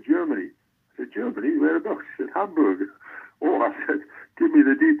 whereabouts? He said, Germany. I said, Germany? Whereabouts? He said, Hamburg. Oh, I said, give me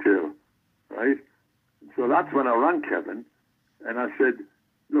the detail, right? So that's when I rang Kevin, and I said,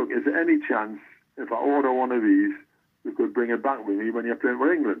 look, is there any chance if I order one of these, you could bring it back with me when you're playing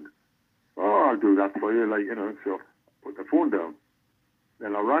for England? Oh, I'll do that for you, so put the phone down.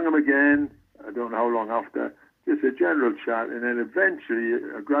 Then I rang him again, I don't know how long after, just a general chat, and then eventually,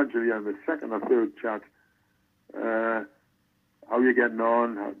 gradually on the second or third chat, how are you getting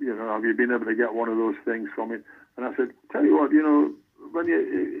on? Have you been able to get one of those things from me? And I said, tell you what,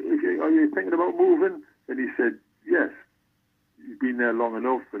 are you thinking about moving? And he said, yes. He's been there long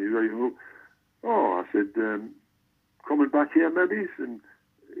enough, and he's ready to move. Oh, I said, coming back here maybe? And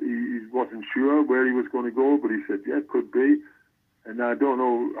he wasn't sure where he was going to go, but he said, yeah, could be. And I don't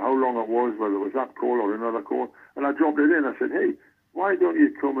know how long it was, whether it was that call or another call. And I dropped it in. I said, hey, why don't you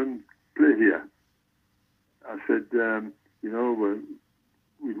come and play here? I said,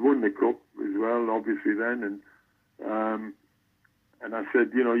 we'd won the cup as well, obviously then. And I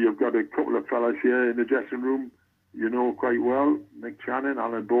said, you've got a couple of fellas here in the dressing room you know quite well, Mick Channon,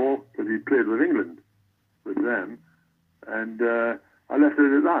 Alan Ball, because he played with England, with them. And I left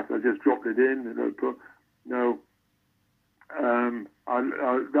it at that. I just dropped it in. Now,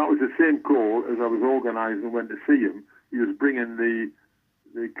 that was the same call as I was organising and went to see him. He was bringing the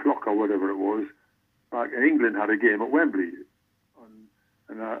clock or whatever it was back. England had a game at Wembley.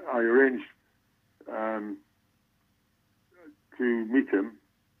 And I arranged to meet him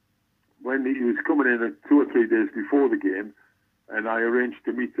when he was coming in 2 or 3 days before the game, and I arranged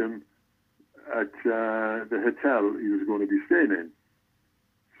to meet him at the hotel he was going to be staying in.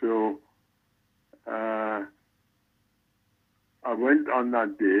 So I went on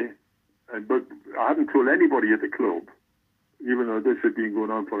that day, but I hadn't told anybody at the club, even though this had been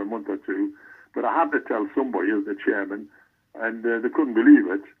going on for a month or two. But I had to tell somebody, as the chairman, and they couldn't believe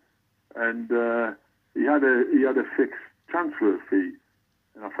it. And he had a fixed transfer fee,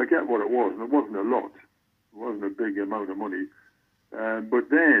 and I forget what it was, and it wasn't a lot. It wasn't a big amount of money. But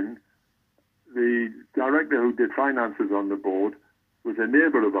then the director who did finances on the board was a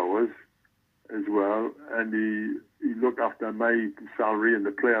neighbour of ours as well, and he looked after my salary and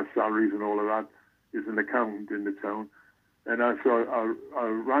the players' salaries and all of that. He's an accountant in the town. And I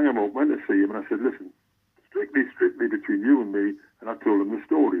rang him up, went to see him, and I said, listen, strictly between you and me, and I told him the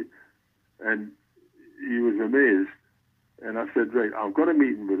story. And he was amazed. And I said, right, I've got a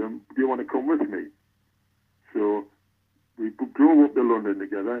meeting with him. Do you want to come with me? So we drove up to London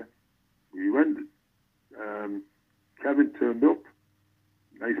together. We went. Kevin turned up.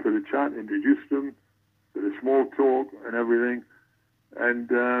 Nice bit of chat, introduced him, did a small talk and everything.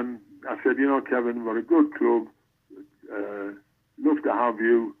 And I said, Kevin, we're a good club. Love to have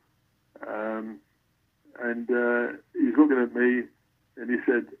you. And he's looking at me and he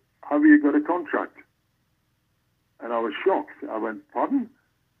said, have you got a contract? And I was shocked. I went, pardon?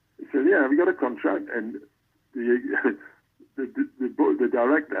 He said, yeah, have you got a contract? And the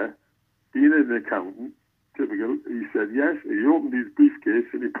director being an accountant, typical, he said yes. He opened his briefcase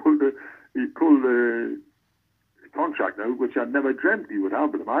and he pulled a contract out, which I'd never dreamt he would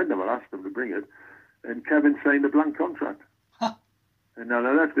have with him. I'd never asked him to bring it. And Kevin signed a blank contract. Huh. And then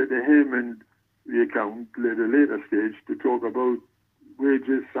I left it to him and the accountant at a later stage to talk about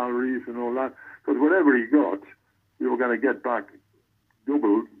wages, salaries and all that. Because whatever he got, we were going to get back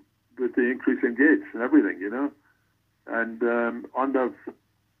double with the increase in gates and everything, you know. And on the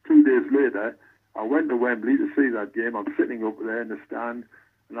 2 days later, I went to Wembley to see that game. I'm sitting up there in the stand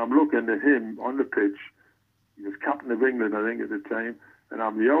and I'm looking at him on the pitch. He was captain of England, I think, at the time. And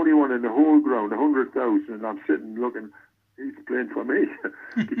I'm the only one in the whole ground, 100,000, and I'm sitting looking, he's playing for me.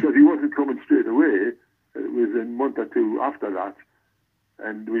 Because he wasn't coming straight away. It was a month or two after that.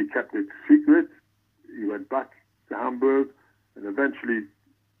 And we kept it secret. He went back to Hamburg, and eventually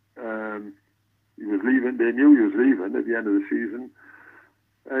he was leaving. They knew he was leaving at the end of the season.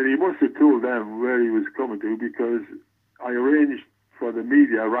 And he must have told them where he was coming to, because I arranged for the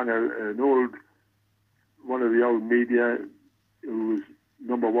media. I rang one of the old media who was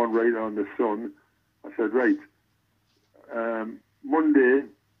 #1 writer on The Sun. I said, right, Monday,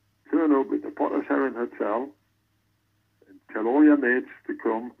 turn up at the Potter's Heron Hotel and tell all your mates to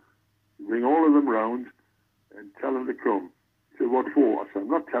come, bring all of them round and tell them to come. He said, what for? I said, I'm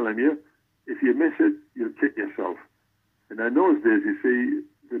not telling you. If you miss it, you'll kick yourself. And in those days, you see,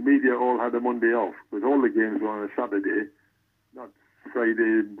 the media all had a Monday off, because all the games were on a Saturday, not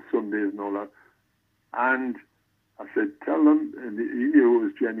Friday, Sundays and all that. And I said, tell them, and he knew it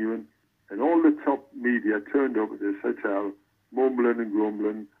was genuine, and all the top media turned up at this hotel, mumbling and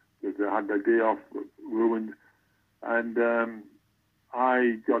grumbling, that they had their day off ruined. And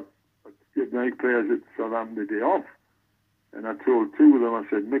I got my players at Southampton the day off, and I told two of them, I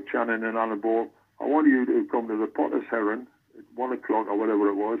said, Mick Channon and Alan Ball, I want you to come to the Potter's Heron at 1 o'clock or whatever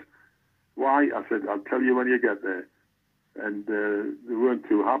it was. Why? I said, I'll tell you when you get there. And they weren't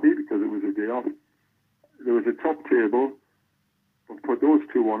too happy because it was a day off. There was a top table. I put those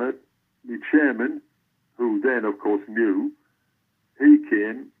two on it. The chairman, who then, of course, knew, he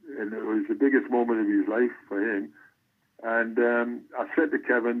came, and it was the biggest moment of his life for him. And I said to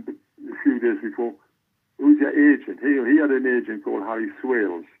Kevin a few days before, who's your agent? He had an agent called Harry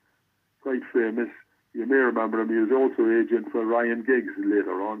Swales, quite famous. You may remember him. He was also agent for Ryan Giggs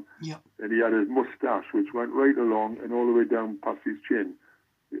later on. Yep. And he had his moustache, which went right along and all the way down past his chin.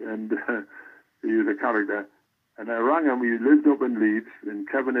 And he was a character. And I rang him. He lived up in Leeds, and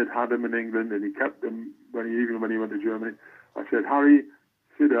Kevin had him in England, and he kept him even when he went to Germany. I said, Harry,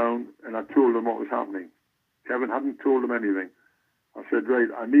 sit down, and I told him what was happening. Kevin hadn't told him anything. I said, right,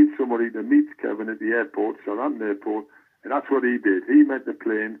 I need somebody to meet Kevin at the airport, Southampton Airport, and that's what he did. He met the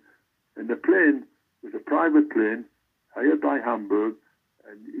plane, and the plane was a private plane hired by Hamburg,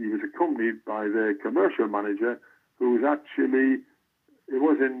 and he was accompanied by their commercial manager, who was actually, it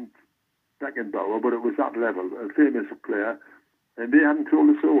wasn't Beckenbauer, but it was that level, a famous player, and they hadn't told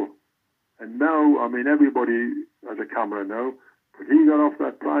us all. And now, I mean, everybody has a camera now, but he got off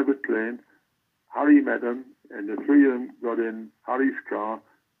that private plane, Harry met him, and the three of them got in Harry's car,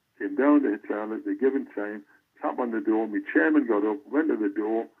 came down to the hotel at the given time, tapped on the door. My chairman got up, went to the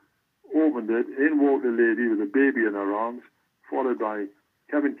door, opened it. In walked a lady with a baby in her arms, followed by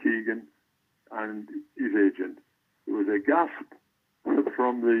Kevin Keegan and his agent. There was a gasp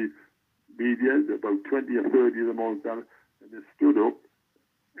from the media, about 20 or 30 of them all gathered, and they stood up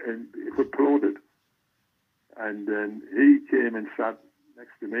and applauded. And then he came and sat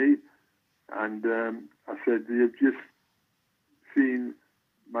next to me. And I said, you've just seen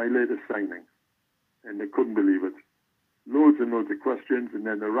my latest signing. And they couldn't believe it. Loads and loads of questions, and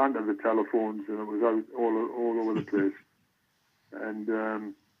then they ran to the telephones, and it was out all over the place. And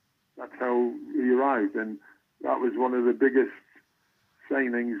that's how he arrived. And that was one of the biggest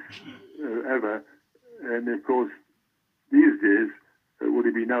signings ever. And of course, these days, it would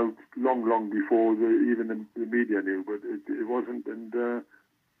have been out long before even the media knew, but it wasn't, and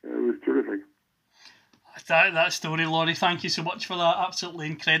it was terrific. That story, Laurie, thank you so much for that. Absolutely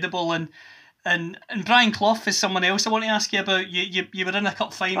incredible. And Brian Clough is someone else I want to ask you about. You were in a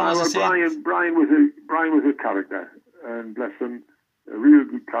cup final, as I said. Brian was a character, and bless him, a real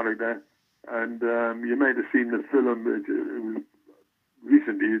good character. And you might have seen the film. It was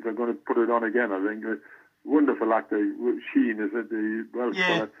recently. They're going to put it on again, I think. A wonderful actor, Sheen, is it, the Welsh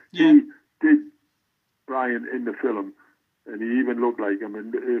fella? Yeah. He did Brian in the film, and he even looked like him.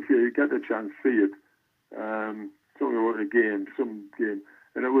 And if you get the chance, see it. Something about some game,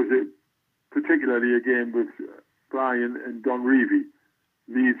 and it was particularly a game with Brian and Don Revie.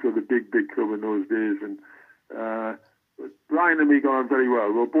 Leeds were the big club in those days, and But Brian and me got on very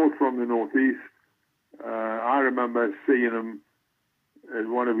well. We're both from the northeast. I remember seeing him at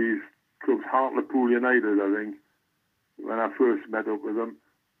one of his clubs, Hartlepool United, I think, when I first met up with him.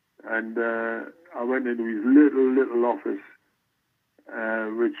 And I went into his little office,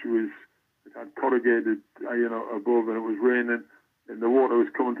 which had corrugated, above, and it was raining, and the water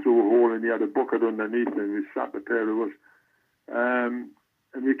was coming through a hole, and he had a bucket underneath, and we sat, the pair of us.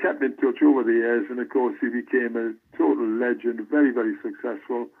 And we kept in touch over the years, and of course he became a total legend, very, very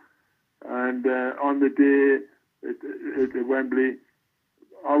successful. And on the day at Wembley,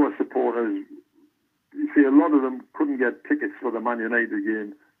 our supporters, you see, a lot of them couldn't get tickets for the Man United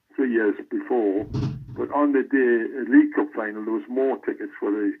game 3 years before, but on the day, a League Cup final, there was more tickets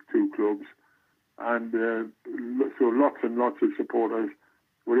for the two clubs, and so lots and lots of supporters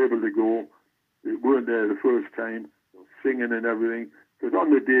were able to go. They weren't there the first time, singing and everything, because on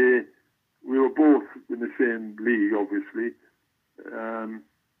the day, we were both in the same league, obviously,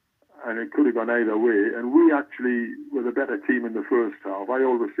 and it could have gone either way, and we actually were the better team in the first half. I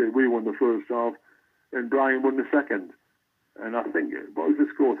always say we won the first half, and Brian won the second. And I think, what was the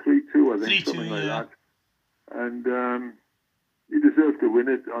score? 3-2, I think, 3-2, something like yeah. that. And he deserved to win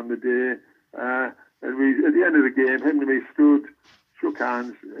it on the day. And we, at the end of the game, him and me stood, shook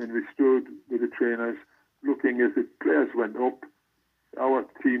hands, and we stood with the trainers, looking as the players went up. Our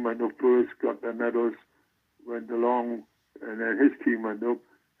team went up first, got their medals, went along, and then his team went up.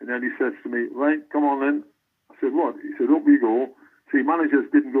 And then he says to me, right, come on then. I said, what? He said, up we go. See, managers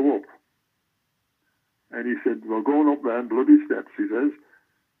didn't go up. And he said, we're going up there in bloody steps, he says.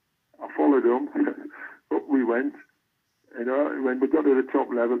 I followed him. Up we went. And when we got to the top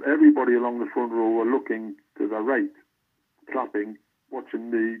level, everybody along the front row were looking to the right, clapping,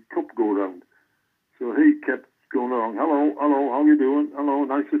 watching the cup go round. So he kept going along, hello, how you doing? Hello,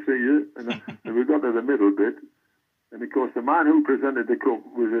 nice to see you. And we got to the middle bit. And of course, the man who presented the cup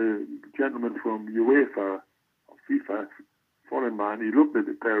was a gentleman from UEFA, or FIFA, foreign man. He looked at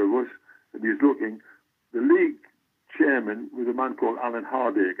the pair of us, and he's looking. The league chairman was a man called Alan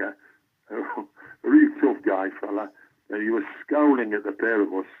Hardacre, a real tough guy, fella. And he was scowling at the pair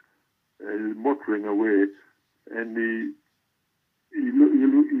of us, muttering away. And he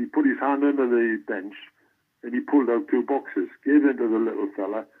put his hand under the bench, and he pulled out 2 boxes, gave them to the little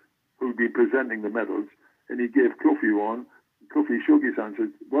fella who'd been presenting the medals, and he gave Cloughie one. Cloughie shook his hand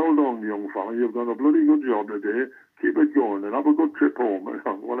and said, well done, young fella, you've done a bloody good job today. Keep it going and have a good trip home.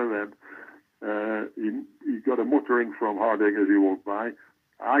 One of them. He got a muttering from Hardacre as he walked by.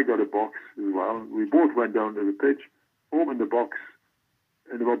 I got a box as well. We both went down to the pitch, opened the box,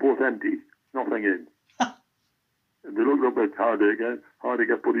 and they were both empty, nothing in. And they looked up at Hardacre.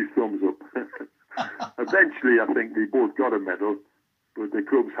 Hardacre put his thumbs up. Eventually, I think we both got a medal, but the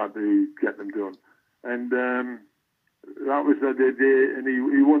clubs had to get them done. And that was the day, and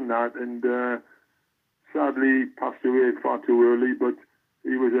he won that, and sadly passed away far too early, but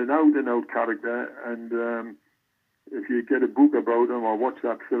he was an out-and-out character, and if you get a book about him or watch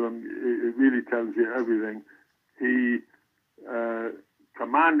that film, it really tells you everything. He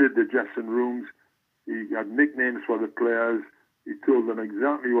commanded the dressing rooms. He had nicknames for the players. He told them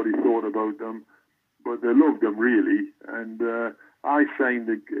exactly what he thought about them, but they loved him really. And I signed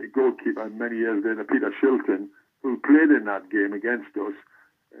the goalkeeper many years later, Peter Shilton, who played in that game against us.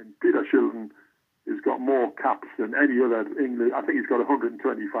 And Peter Shilton has got more caps than any other English. I think he's got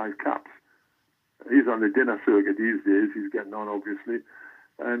 125 caps. He's on the dinner circuit these days. He's getting on, obviously.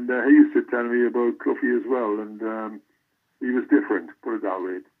 And he used to tell me about Cloughie as well. And he was different, put it that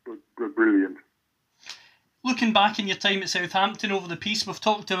way, but brilliant. Looking back in your time at Southampton over the piece, we've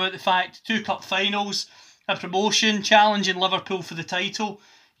talked about the fact 2 cup finals, a promotion, challenging Liverpool for the title.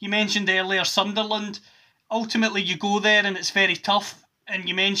 You mentioned earlier Sunderland. Ultimately, you go there and it's very tough. And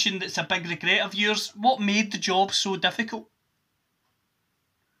you mentioned it's a big regret of yours. What made the job so difficult?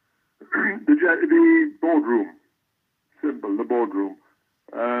 The boardroom. Simple, the boardroom.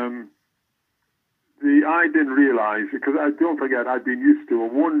 I didn't realise, because don't forget, I'd been used to a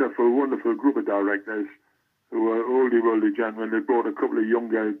wonderful, wonderful group of directors who were oldie, worldly gentlemen. They brought a couple of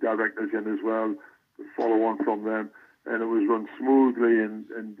younger directors in as well to follow on from them. And it was run smoothly and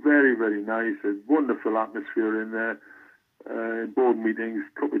very, very nice. A wonderful atmosphere in there. Board meetings,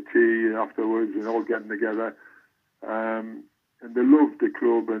 cup of tea afterwards, and all getting together. And they loved the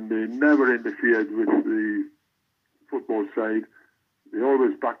club, and they never interfered with the football side. They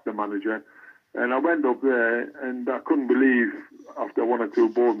always backed the manager. And I went up there, and I couldn't believe, after 1 or 2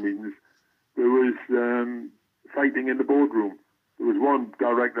 board meetings, there was fighting in the boardroom. There was one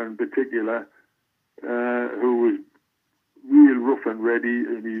director in particular who was real rough and ready,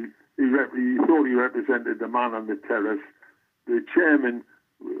 and he thought he represented the man on the terrace. The chairman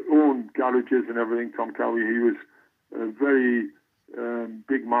owned garages and everything, Tom Cowie. He was a very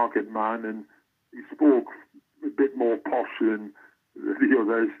big market man, and he spoke a bit more posh than the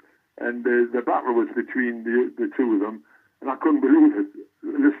others. And the battle was between the two of them, and I couldn't believe it.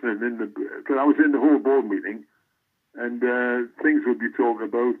 Listening because I was in the whole board meeting, and things would be talked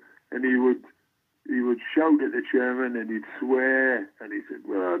about, and he would shout at the chairman, and he'd swear, and he said,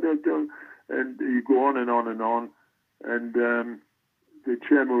 "Well, don't," and he'd go on and on and on, and the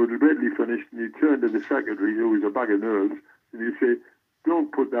chairman would readily finish, and he'd turn to the secretary, who was a bag of nerves, and he'd say,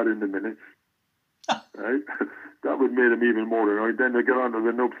 "Don't put that in the minutes." Right? That would make him even more annoyed. Then they get on to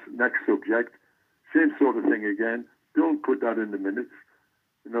the next subject, same sort of thing again. Don't put that in the minutes.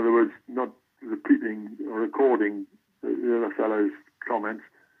 In other words, not repeating or recording the other fellow's comments.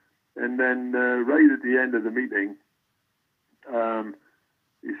 And then right at the end of the meeting,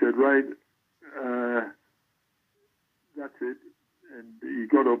 he said, "Right, that's it." And he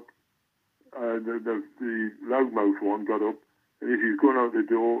got up, the loudmouth one got up, and as he was going out the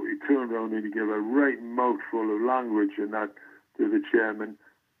door, he turned around and he gave a right mouthful of language and that to the chairman.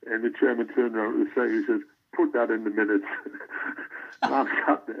 And the chairman turned around to the secretary and says, "Put that in the minutes." And I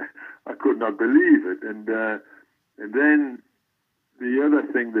sat there. I could not believe it. And then the other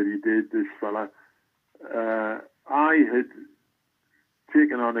thing that he did, this fella, I had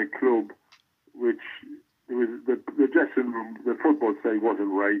taken on a club which there was the dressing room, the football side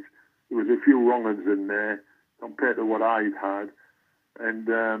wasn't right. There was a few wrong ones in there compared to what I'd had. And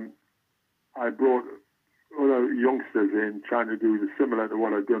I brought other youngsters in trying to do similar to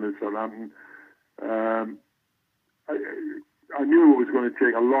what I'd done in Southampton. I knew it was going to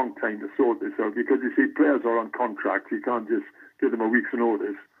take a long time to sort this out because, you see, players are on contract. You can't just give them a week's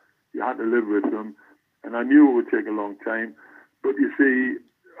notice. You had to live with them. And I knew it would take a long time. But, you see,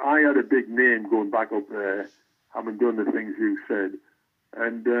 I had a big name going back up there, having done the things you said.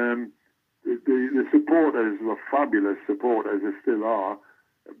 And the supporters were fabulous supporters, they still are.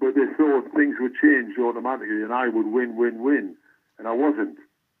 But they thought things would change automatically and I would win. And I wasn't.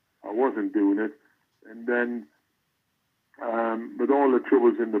 I wasn't doing it. And then, with all the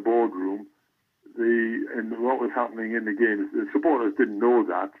troubles in the boardroom, and what was happening in the games, the supporters didn't know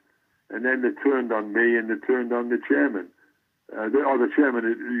that. And then they turned on me and they turned on the chairman. The chairman,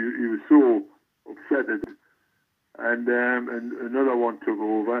 he was so upset at it. And another one took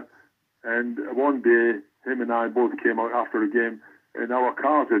over. And one day, him and I both came out after a game, and our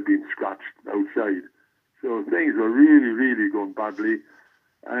cars had been scratched outside. So things were really, really going badly.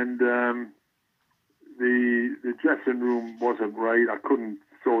 And the dressing room wasn't right. I couldn't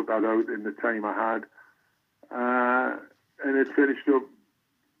sort that out in the time I had. And it finished up,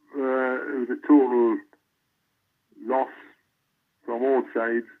 it was a total loss from all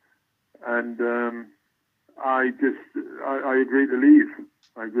sides. And I agreed to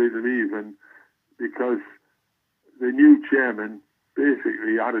leave. And because the new chairman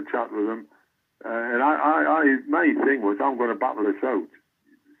basically had a chat with him, and my thing was, I'm going to battle this out.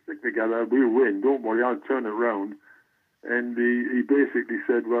 Stick together, we'll win. Don't worry, I'll turn it around. And he basically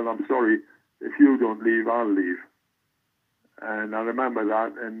said, "Well, I'm sorry, if you don't leave, I'll leave." And I remember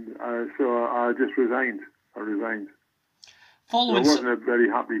that, and so I just resigned. I resigned. So it wasn't a very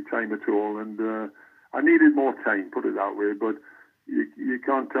happy time at all, and I needed more time, put it that way. But you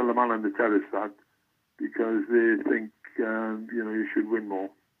can't tell the man on the terrace that, because they think you should win more.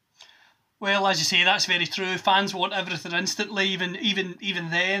 Well, as you say, that's very true. Fans want everything instantly, even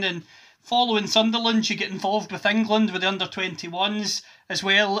then. And following Sunderland, you get involved with England with the under-21s, as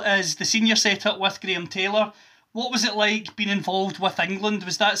well as the senior set-up with Graham Taylor. What was it like being involved with England?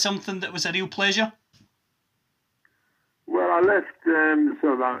 Was that something that was a real pleasure? Well, I left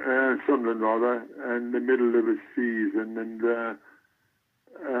Sunderland rather in the middle of the season, and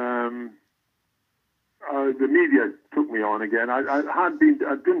the media took me on again.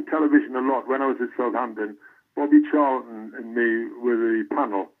 I'd done television a lot when I was at Southampton. Bobby Charlton and me were the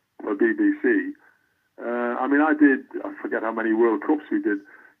panel for BBC. I forget how many World Cups we did.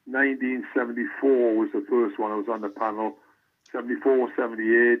 1974 was the first one I was on the panel. 74,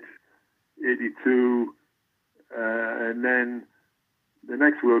 78, 82, and then the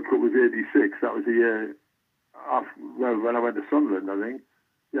next World Cup was 86. That was the year when I went to Sunderland, I think.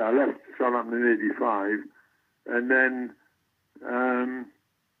 Yeah, I left Southampton in 85. And then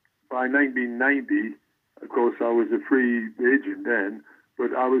by 1990, of course, I was a free agent then,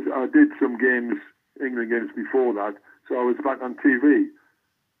 but I did some games, England games before that, so I was back on TV.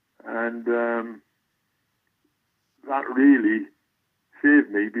 And that really saved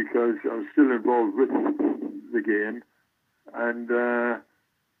me because I was still involved with the game. And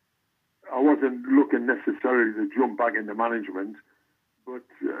I wasn't looking necessarily to jump back into management, but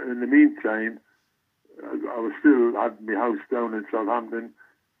in the meantime, I was still had my house down in Southampton,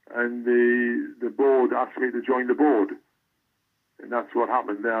 and the board asked me to join the board, and that's what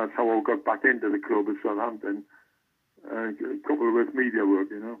happened there. That's how I got back into the club at Southampton, coupled with media work,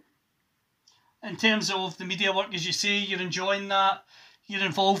 you know. In terms of the media work, as you say, you're enjoying that, you're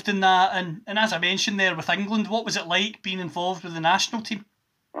involved in that, and as I mentioned there with England, what was it like being involved with the national team?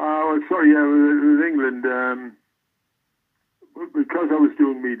 With England, because I was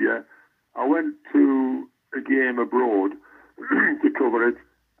doing media, I went to a game abroad to cover it,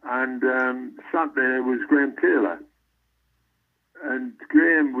 and sat there was Graham Taylor. And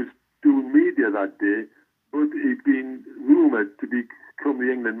Graham was doing media that day, but he'd been rumoured to become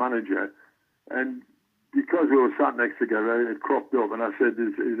the England manager. And because we were sat next together, it cropped up, and I said,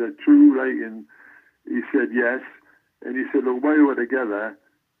 is that true? Like, and he said yes. And he said, look, while we're together,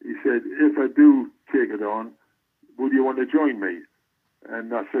 he said, if I do take it on, would you want to join me?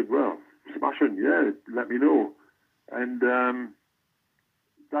 And I said, well, smashing, yeah, let me know. And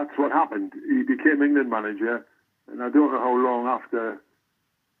that's what happened. He became England manager, and I don't know how long after, a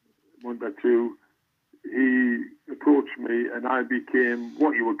month or two, he approached me, and I became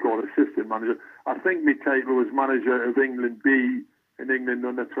what you would call assistant manager. I think my title was manager of England B in England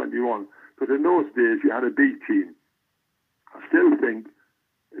under 21. But in those days, you had a B team. I still think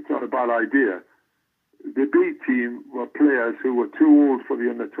it's not a bad idea. The B team were players who were too old for the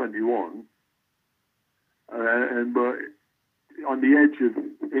under 21 and were on the edge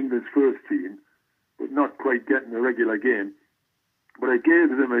of England's first team, but not quite getting a regular game. But I gave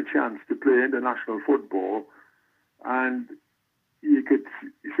them a chance to play international football, and you could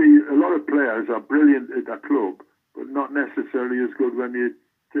see a lot of players are brilliant at that club, but not necessarily as good when you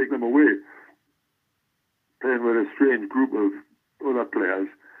take them away, playing with a strange group of other players.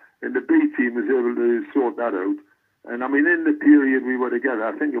 And the B team was able to sort that out. And I mean, in the period we were together,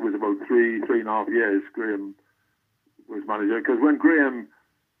 I think it was about three and a half years, Graham was manager. Because when Graham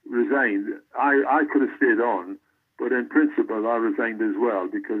resigned, I could have stayed on, but in principle I resigned as well,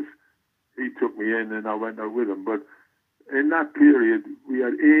 because he took me in and I went out with him. But in that period, we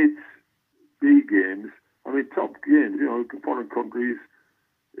had 8 B games. I mean, top games, you know, foreign countries,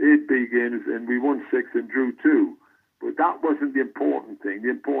 8 B games, and we won 6 and drew 2. But that wasn't the important thing. The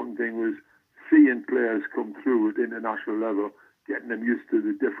important thing was seeing players come through at international level, getting them used to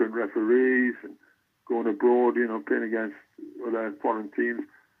the different referees and going abroad, you know, playing against other foreign teams.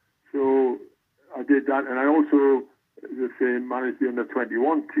 So I did that. And I also, as I say, managed the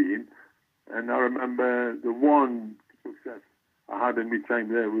under-21 team. And I remember the one success I had in my time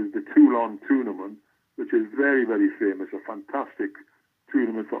there was the Toulon tournament, which is very, very famous, a fantastic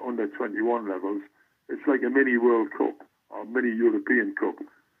tournament for under-21 levels. It's like a mini World Cup or mini European Cup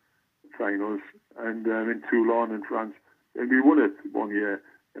finals, and in Toulon in France. And we won it one year.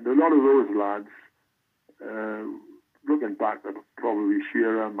 And a lot of those lads, looking back, probably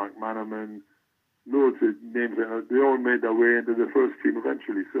Shearer, McManaman, loads of names, they all made their way into the first team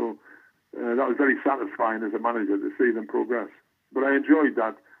eventually. So that was very satisfying as a manager to see them progress. But I enjoyed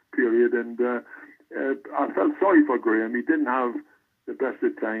that period, and I felt sorry for Graham. He didn't have the best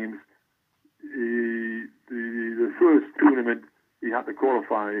of times. The first tournament he had to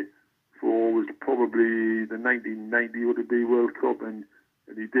qualify for was probably the 1990 would it be World Cup, and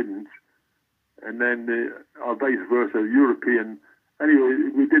he didn't. And then vice versa, European. Anyway,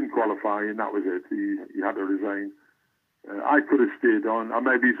 we didn't qualify, and that was it. He had to resign. I could have stayed on. I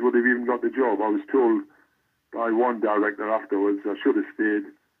maybe would have even got the job. I was told by one director afterwards I should have stayed.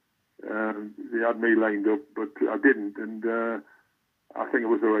 They had me lined up, but I didn't, and I think it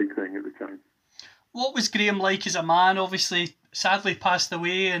was the right thing at the time. What was Graham like as a man? Obviously, sadly passed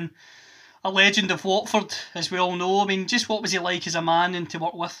away, and a legend of Watford, as we all know. I mean, just what was he like as a man and to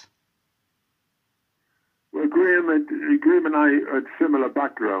work with? Well, Graham and I had similar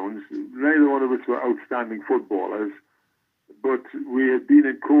backgrounds. Neither one of us were outstanding footballers, but we had been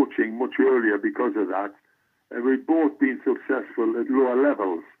in coaching much earlier because of that, and we'd both been successful at lower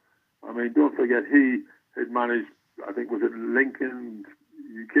levels. I mean, don't forget, he had managed, I think, was it Lincoln?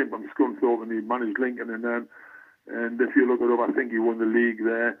 He came from Scunthorpe and he managed Lincoln, and if you look it up, I think he won the league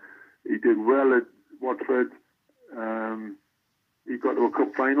there. He did well at Watford. He got to a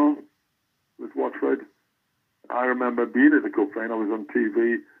cup final with Watford. I remember being at the cup final. I was on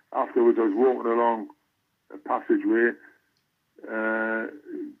TV. Afterwards, I was walking along a passageway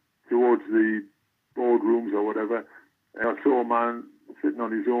towards the boardrooms or whatever, and I saw a man sitting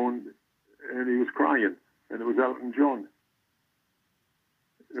on his own, and he was crying, and it was Elton John,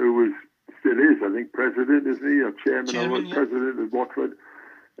 who still is, I think, president, isn't he, or chairman or yeah. president of Watford.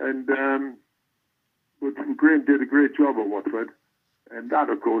 And but Graham did a great job at Watford, and that,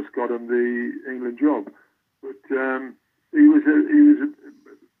 of course, got him the England job. But he was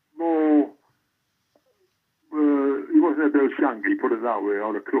more. He wasn't a Bill Shankly, put it that way,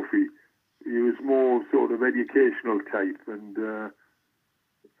 or a Cloughie. He was more sort of educational type, and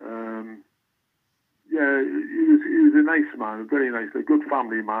yeah, he was a nice man, very nice, a good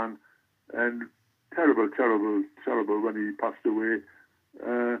family man, and terrible when he passed away.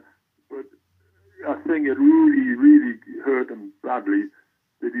 But I think it really hurt him badly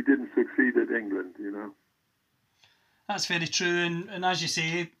that he didn't succeed at England, you know. That's very true, and as you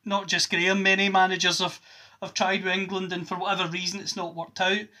say, not just Graham, many managers have tried with England, and for whatever reason it's not worked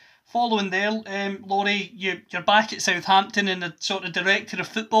out. Following there, Laurie, you're back at Southampton in a sort of director of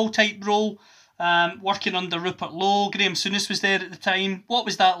football type role, working under Rupert Lowe. Graham Souness was there at the time. What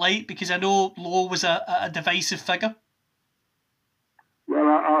was that like? Because I know Lowe was a divisive figure. Well,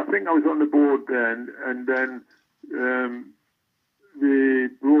 I think I was on the board then, and then they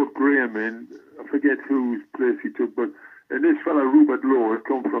brought Graham in. I forget whose place he took, but and this fellow Rupert Lowe had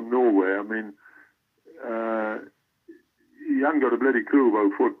come from nowhere. I mean, he hadn't got a bloody clue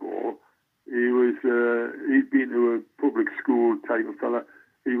about football. He'd been to a public school type of fella.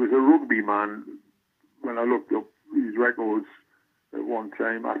 He was a rugby man when I looked up his records at one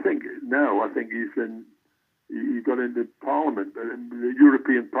time. I think he got into Parliament, the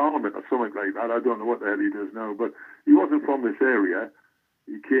European Parliament or something like that. I don't know what the hell he does now, but he wasn't from this area.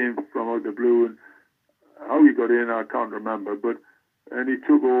 He came from out the blue, and how he got in, I can't remember. And he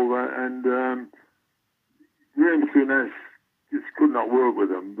took over, and Graham Souness just could not work with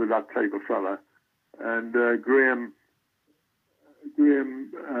him, with that type of fella. And Graham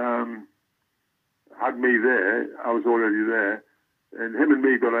had me there. I was already there, and him and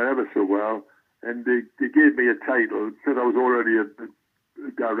me got on ever so well. And they gave me a title because I was already a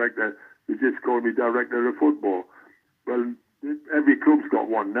director. They just called me director of football. Well, every club's got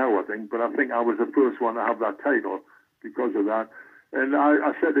one now, I think, but I think I was the first one to have that title because of that. And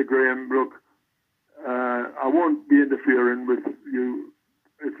I said to Graham, look, I won't be interfering with you.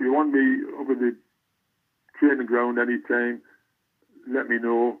 If you want me over the training ground anytime, let me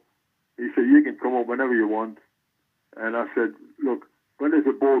know. He said, you can come up whenever you want. And I said, look, when there's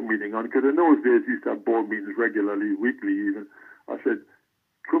a board meeting on, because in those days we used to have board meetings regularly, weekly even, I said,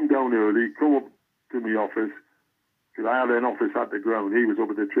 come down early, come up to my office, because I had an office at the ground. He was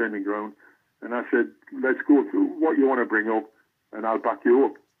up at the training ground. And I said, let's go through what you want to bring up, and I'll back you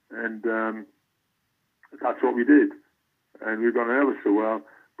up. And that's what we did. And we got on ever so well.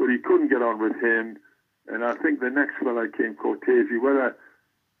 But he couldn't get on with him. And I think the next fella came, Cortese, whether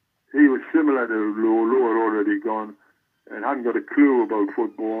he was similar to Lowe. Lowe had already gone and hadn't got a clue about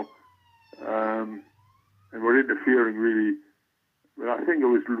football. And were interfering, really. But I think it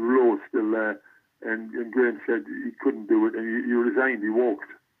was Lowe still there. And Graham said he couldn't do it. And he resigned. He walked.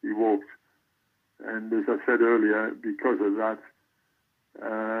 And as I said earlier, because of that,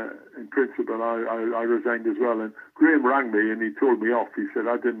 in principle, I resigned as well. And Graham rang me and he told me off. He said,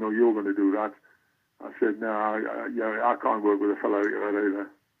 I didn't know you were going to do that. I said, no, I can't work with a fellow like that either.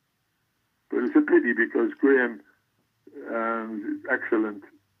 But it's a pity because Graham, excellent,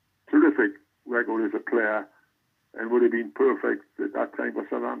 terrific record as a player, and would have been perfect at that time for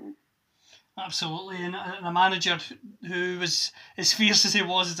Southampton. Absolutely, and a manager who was as fierce as he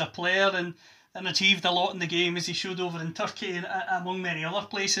was as a player and achieved a lot in the game, as he showed over in Turkey and among many other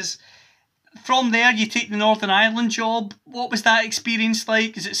places. From there, you take the Northern Ireland job. What was that experience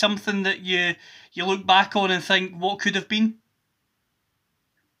like? Is it something that you look back on and think, what could have been?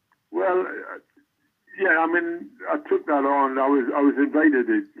 Well, yeah, I mean, I took that on. I was invited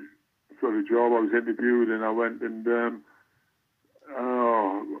for the job. I was interviewed, and I went. And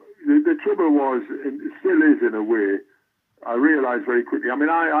the trouble was, and it still is in a way, I realised very quickly. I mean,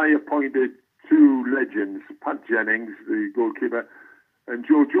 I appointed two legends, Pat Jennings, the goalkeeper, and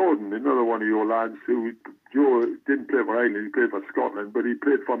Joe Jordan, another one of your lads, who Joe didn't play for Ireland, he played for Scotland, but he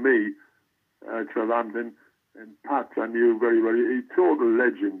played for me at Southampton. And Pat, I knew very well. He's a total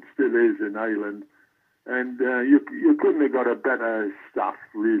legend, still is in Ireland. And you couldn't have got a better staff,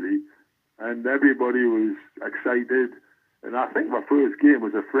 really. And everybody was excited. And I think my first game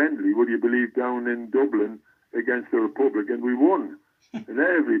was a friendly, would you believe, down in Dublin against the Republic, and we won. And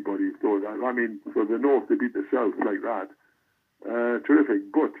everybody thought that. I mean, for the North to beat the South like that,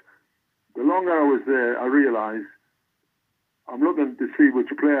 terrific. But the longer I was there, I realised I'm looking to see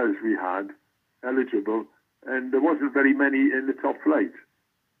which players we had eligible, and there wasn't very many in the top flight.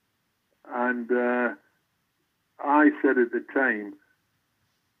 And I said at the time,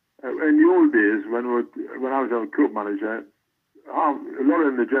 in the old days, when I was a club manager, a lot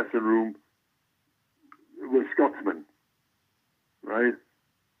in the dressing room were Scotsmen, right?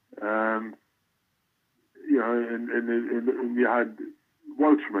 You know, and you had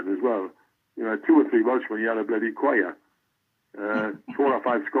Welshmen as well. You know, 2 or 3 Welshmen, you had a bloody choir. 4 or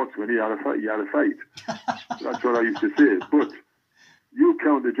 5 Scotsmen, you had a fight. That's what I used to say. But you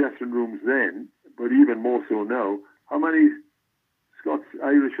count the dressing rooms then, but even more so now, how many Scots,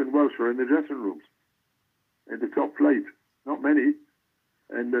 Irish and Welsh were in the dressing rooms? In the top flight? Not many.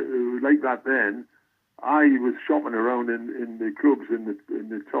 And like that then, I was shopping around in the clubs in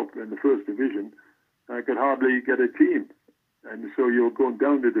the first division. I could hardly get a team. And so you were going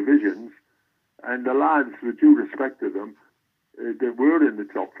down the divisions, and the lads, with due respect to them, that were in the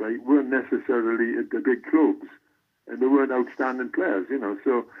top flight weren't necessarily at the big clubs, and they weren't outstanding players, you know.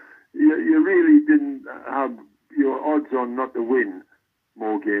 So you really didn't have your odds on not to win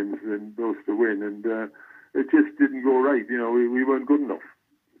more games than those to win, and it just didn't go right. You know, we weren't good enough.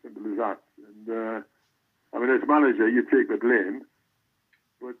 Simple as that. And I mean, as manager, you take the blame,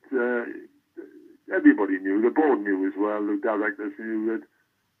 but everybody knew, the board knew as well, the directors knew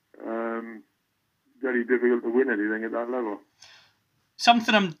that very difficult to win anything at that level.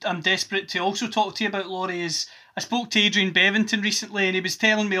 Something I'm desperate to also talk to you about, Laurie, is I spoke to Adrian Bevington recently, and he was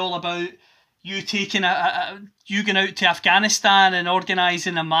telling me all about you taking you going out to Afghanistan and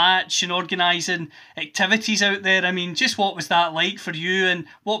organising a match and organising activities out there. I mean, just what was that like for you, and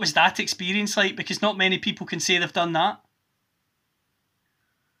what was that experience like? Because not many people can say they've done that.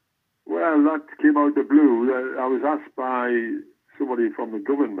 Well, that came out of the blue. I was asked by somebody from the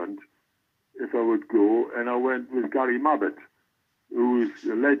government if I would go, and I went with Gary Mabbutt, who was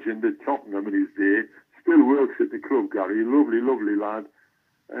a legend at Tottenham in his day, still works at the club, Gary, lovely, lovely lad.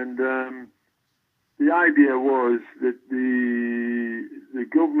 And the idea was that the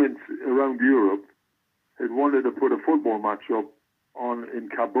governments around Europe had wanted to put a football match up on in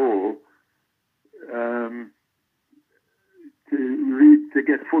Kabul to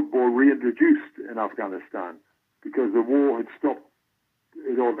get football reintroduced in Afghanistan, because the war had stopped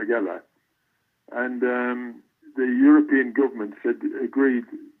it altogether. And the European governments had agreed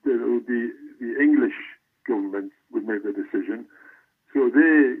that it would be the English government would make the decision. So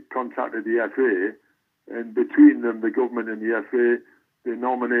they contacted the FA, and between them, the government and the FA, they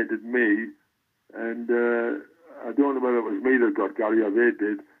nominated me. And I don't know whether it was me that got Gary or they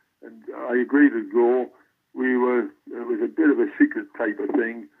did. And I agreed to go. It was a bit of a secret type of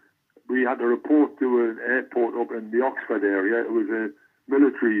thing. We had to report to an airport up in the Oxford area. It was a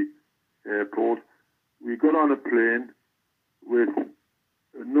military airport. We got on a plane with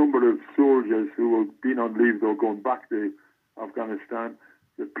a number of soldiers who had been on leave or going back to Afghanistan.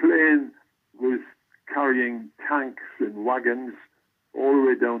 The plane was carrying tanks and wagons all the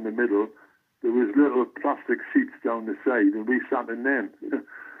way down the middle. There was little plastic seats down the side, and we sat in them.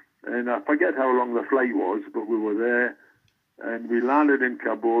 And I forget how long the flight was, but we were there. And we landed in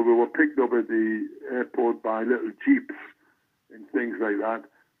Kabul. We were picked up at the airport by little jeeps and things like that.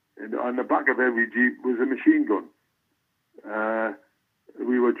 And on the back of every jeep was a machine gun.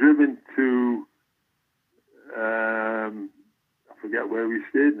 We were driven to, I forget where we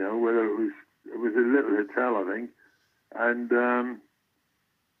stayed now, whether it was a little hotel, I think. And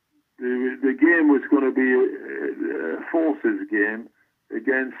the game was going to be a forces game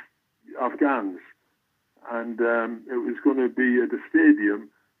against Afghans. And it was going to be at the stadium,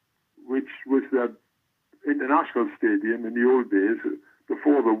 which was the international stadium in the old days,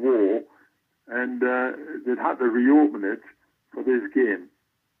 before the war, and they'd had to reopen it for this game.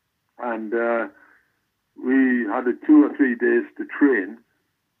 And we had 2 or 3 days to train.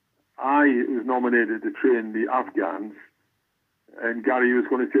 I was nominated to train the Afghans, and Gary was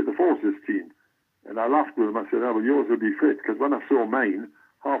going to take the forces team. And I laughed with him. I said, oh, well, yours will be fit, because when I saw mine,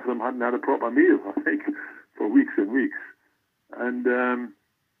 half of them hadn't had a proper meal, I think, for weeks and weeks. And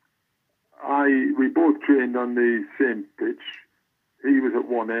we both trained on the same pitch. He was at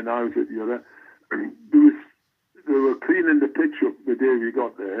one end, I was at the other. They were cleaning the pitch up the day we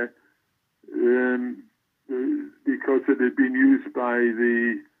got there, because it had been used by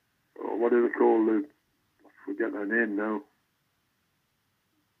the, what do they call I forget their name now.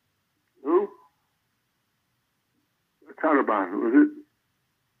 Who? Taliban, was it?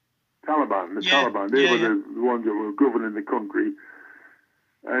 Taliban, the Taliban. They were the ones that were governing the country.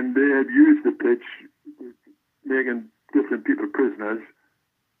 And they had used the pitch, making different people prisoners,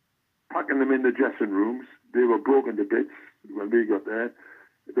 packing them in the dressing rooms. They were broken to bits when we got there.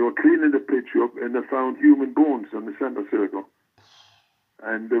 They were cleaning the pitch up, and they found human bones on the centre circle.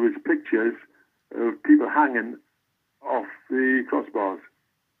 And there was pictures of people hanging off the crossbars.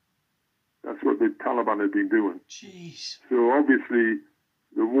 That's what the Taliban had been doing. Jeez. So obviously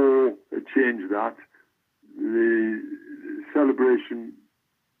the war had changed that. The celebration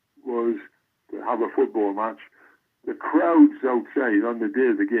was to have a football match. The crowds outside on the day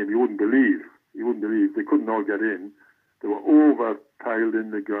of the game, you wouldn't believe. They couldn't all get in. They were overpiled in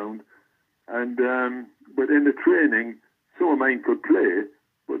the ground. And but in the training, some of mine could play,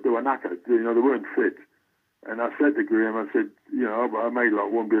 but they were knackered. They weren't fit. And I said to Graham, I said, I might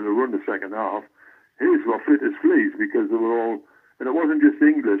won't be able to run the second half. His were fit as fleas because they were all, and it wasn't just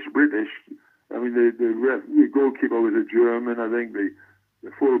English, British. I mean, the goalkeeper was a German. I think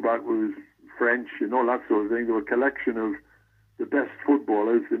the fullback was French and all that sort of thing. They were a collection of the best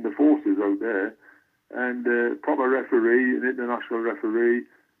footballers in the forces out there, and proper referee, an international referee.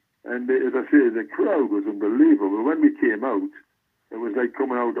 And as I say, the crowd was unbelievable. When we came out, it was like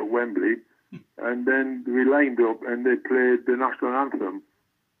coming out at Wembley. And then we lined up and they played the national anthem.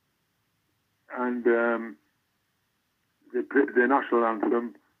 And they played the national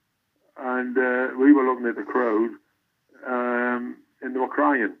anthem. And we were looking at the crowd and they were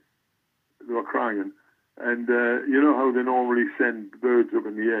crying. And you know how they normally send birds up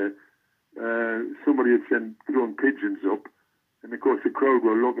in the air? Somebody had thrown pigeons up. And of course the crowd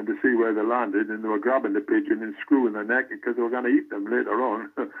were looking to see where they landed, and they were grabbing the pigeon and screwing their neck because they were going to eat them later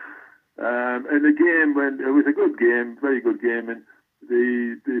on. And the game it was a good game, very good game, and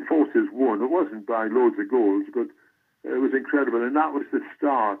the forces won. It wasn't by loads of goals, but it was incredible. And that was the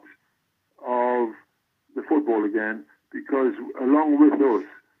start of the football again, because along with us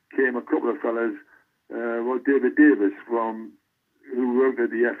came a couple of fellas, David Davis, who worked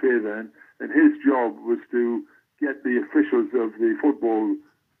at the FA then, and his job was to get the officials of the football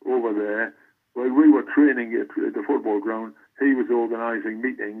over there. While we were training at the football ground, he was organising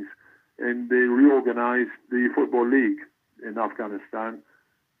meetings, and they reorganised the Football League in Afghanistan.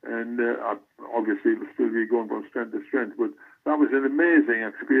 And obviously it will still be going from strength to strength, but that was an amazing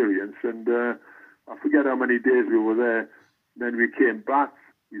experience. And I forget how many days we were there. Then we came back,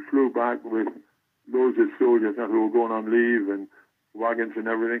 we flew back with loads of soldiers who were going on leave and wagons and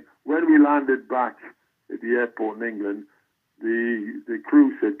everything. When we landed back at the airport in England, the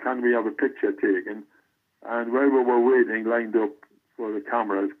crew said, "Can we have a picture taken?" And while we were waiting, lined up for the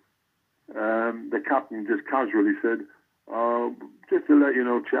cameras, the captain just casually said, "Just to let you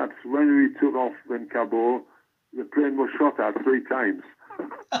know, chaps, when we took off in Kabul, the plane was shot at 3 times."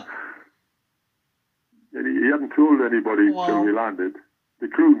 And he hadn't told anybody till we landed. The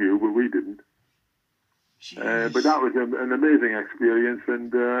crew knew, but we didn't. But that was an amazing experience,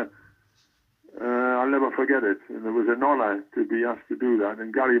 and I'll never forget it. And it was an honour to be asked to do that.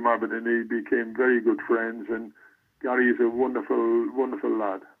 And Gary Mabbutt and he became very good friends, and Gary is a wonderful, wonderful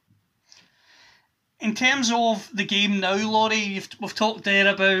lad. In terms of the game now, Laurie, we've talked there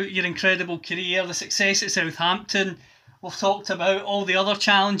about your incredible career, the success at Southampton. We've talked about all the other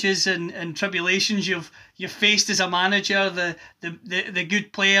challenges and tribulations you've faced as a manager, the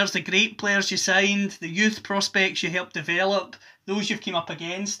good players, the great players you signed, the youth prospects you helped develop, those you've came up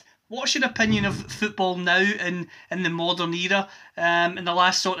against. What's your opinion of football now in the modern era, in the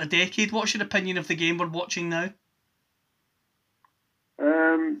last sort of decade? What's your opinion of the game we're watching now?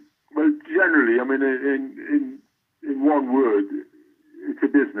 Well, generally, I mean, in one word, it's a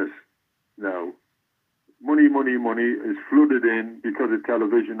business now. Money is flooded in because of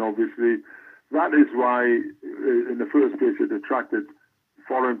television, obviously. That is why, in the first place, it attracted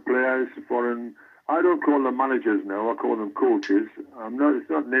foreign players, I don't call them managers now, I call them coaches. It's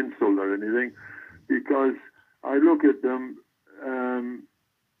not an insult or anything, because I look at them,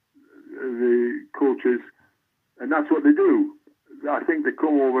 the coaches, and that's what they do. I think they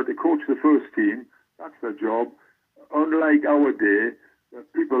come over to coach the first team, that's their job. Unlike our day,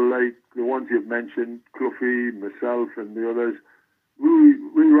 people like the ones you've mentioned, Cloughie, myself and the others, we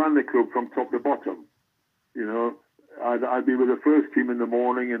ran the club from top to bottom. I'd be with the first team in the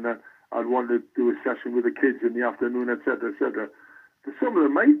morning, and I'd want to do a session with the kids in the afternoon, etc., etc. Some of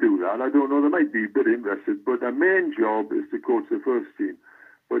them might do that. I don't know. They might be a bit interested, but their main job is to coach the first team.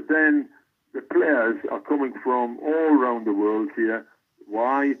 But then the players are coming from all around the world here.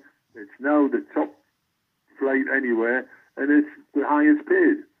 Why? It's now the top flight anywhere, and it's the highest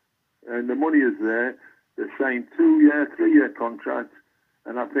paid. And the money is there. They sign 2-year, 3-year contracts,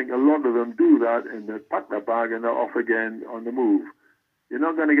 and I think a lot of them do that, and they pack their bag and they're off again on the move. You're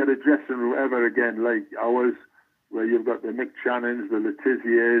not going to get a dressing room ever again like ours, where you've got the Mick Channons, the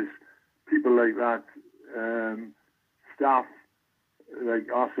Letiziers, people like that, staff like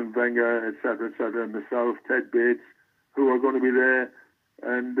Arsene Wenger, etc., myself, Ted Bates, who are going to be there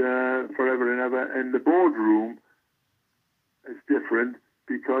and forever and ever. And the boardroom is different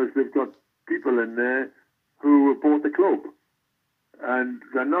because they've got people in there who bought the club. And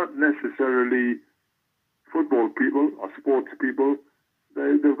they're not necessarily football people or sports people.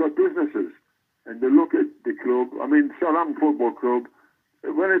 They've got businesses. And they look at the club. I mean, Southampton Football Club,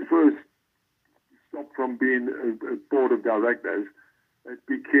 when it first stopped from being a board of directors, it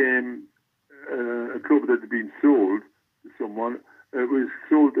became a club that had been sold to someone. It was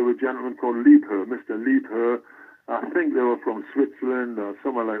sold to a gentleman called Liebherr, Mr. Liebherr. I think they were from Switzerland or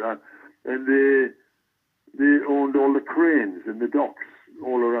somewhere like that. And they owned all the cranes and the docks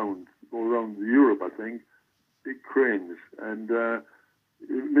all around Europe, I think. Big cranes. And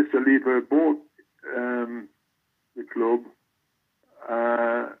Mr. Liebherr bought the club.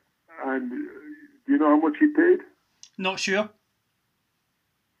 And do you know how much he paid? Not sure.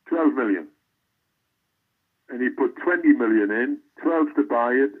 12 million. And he put 20 million in, 12 to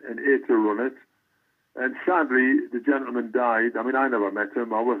buy it and 8 to run it. And sadly, the gentleman died. I mean, I never met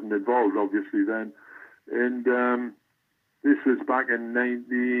him. I wasn't involved, obviously, then. And this was back in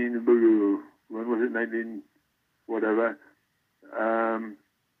 19 whatever.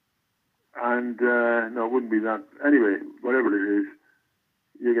 No, it wouldn't be that. Anyway, whatever it is,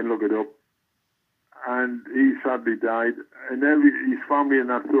 you can look it up. And he sadly died. And his family and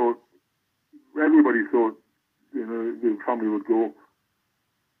that thought, everybody thought, the family would go.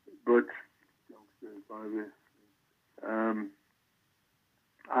 But,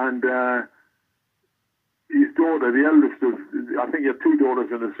 his daughter, the eldest of, I think he had 2 daughters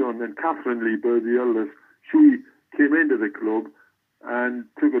and a son, and Catherine Liebherr, the eldest, she came into the club and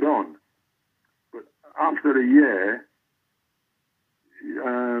took it on. But after a year,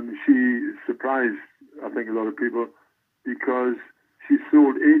 she surprised, I think, a lot of people, because she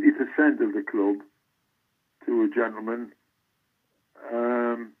sold 80% of the club to a gentleman,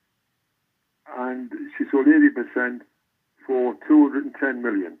 and she sold 80% for 210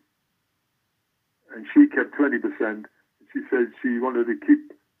 million. And she kept 20%. She said she wanted to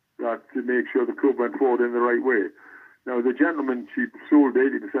keep that to make sure the club went forward in the right way. Now, the gentleman she sold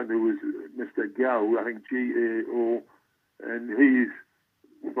 80% to was Mr. Gao, I think Gao, and he's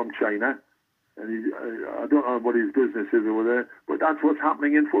from China. And I don't know what his business is over there, but that's what's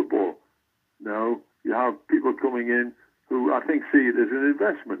happening in football. Now, you have people coming in who I think see it as an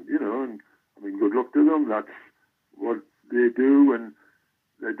investment, and I mean, good luck to them. That's what they do, and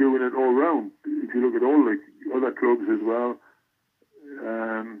they're doing it all round. If you look at all the other clubs as well,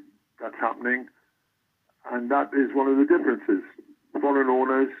 that's happening. And that is one of the differences. Foreign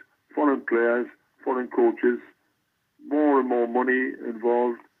owners, foreign players, foreign coaches, more and more money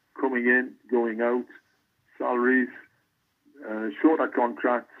involved, coming in, going out, salaries, shorter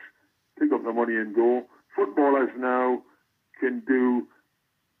contracts, pick up the money and go. Footballers now can do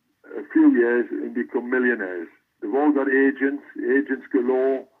a few years and become millionaires. They've all got agents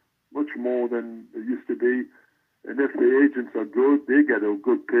galore, much more than there used to be. And if the agents are good, they get a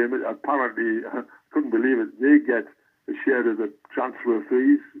good payment. Apparently, I couldn't believe it, they get a share of the transfer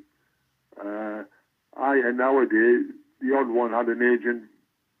fees. And nowadays, the odd one had an agent,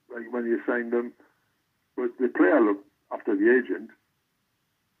 like when you signed them, but the player looked after the agent,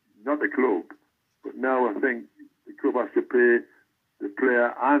 not the club. But now I think the club has to pay the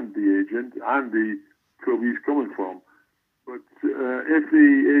player and the agent and the club he's coming from. But if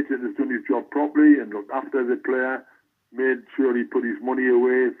the agent has done his job properly and looked after the player, made sure he put his money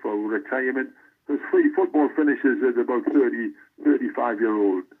away for retirement, because free football finishes at about 30,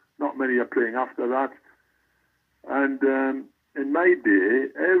 35-year-old. Not many are playing after that. And in my day,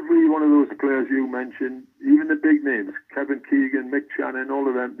 every one of those players you mentioned, even the big names, Kevin Keegan, Mick Channon, all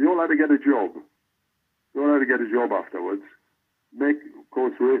of them, they all had to get a job. They all had to get a job afterwards. Mick, of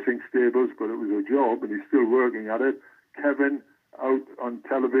course, racing stables, but it was a job, and he's still working at it. Kevin, out on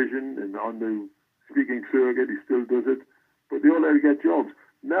television and on the speaking circuit, he still does it. But they all had to get jobs.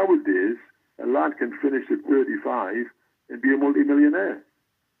 Nowadays, a lad can finish at 35 and be a multi-millionaire.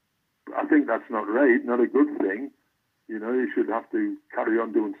 I think that's not right, not a good thing. You should have to carry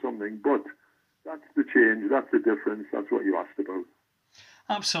on doing something. But that's the change, that's the difference, that's what you asked about.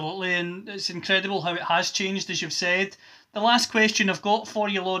 Absolutely, and it's incredible how it has changed, as you've said. The last question I've got for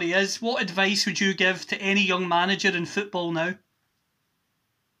you, Laurie, is what advice would you give to any young manager in football now?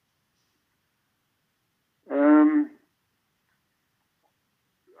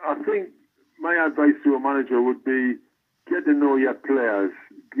 I think my advice to a manager would be get to know your players,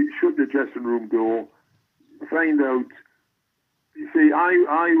 shut the dressing room door, find out. You see,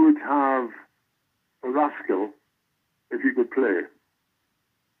 I would have a rascal if he could play.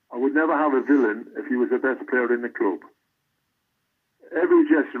 I would never have a villain if he was the best player in the club. Every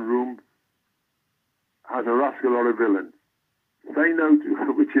dressing room has a rascal or a villain. find out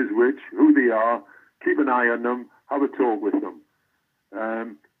which is which, who they are, keep an eye on them, have a talk with them.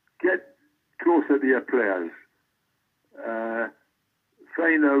 Get closer to your players.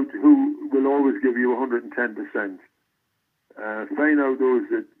 Find out who will always give you 110%. Find out those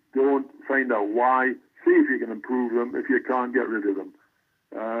that don't. Find out why. See if you can improve them. If you can't, get rid of them.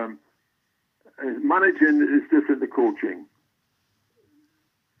 Managing is different to coaching.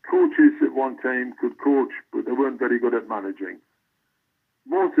 Coaches at one time could coach, but they weren't very good at managing.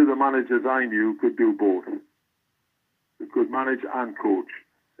 Most of the managers I knew could do both. They could manage and coach,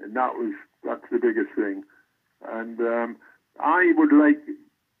 and that's the biggest thing. And I would like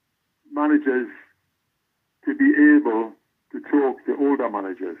managers to be able to talk to older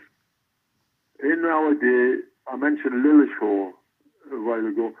managers. In our day, I mentioned Lillishall a while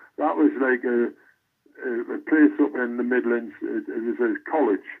ago. That was like a place up in the Midlands. It was a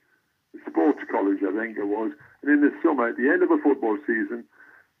college, a sports college, I think it was. And in the summer, at the end of a football season,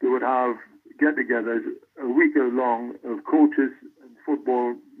 they would have get-togethers a week long of coaches and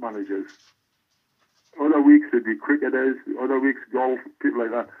football managers. Other weeks it'd be cricketers, other weeks golf, people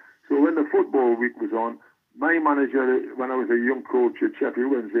like that. So when the football week was on, my manager, when I was a young coach at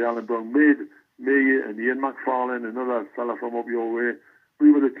Sheffield Wednesday, Alan Brown, made me and Ian McFarlane, another fella from up your way,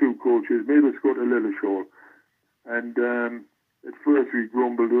 we were the two coaches, made us go to Lillishall. And at first we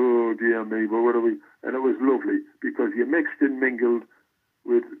grumbled, oh dear me, but what are we? And it was lovely because you mixed and mingled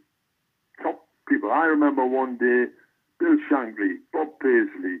with top people. I remember one day, Bill Shankly, Bob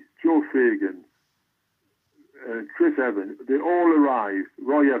Paisley, Joe Fagan, Chris Evans, they all arrived,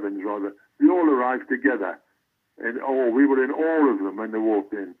 Roy Evans rather, they all arrived together. And we were in all of them when they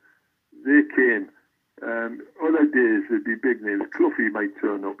walked in. They came. Other days there'd be big names. Cluffy might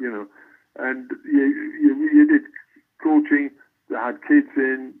turn up, and you did coaching. They had kids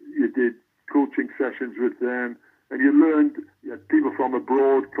in. You did coaching sessions with them, and you learned. You had people from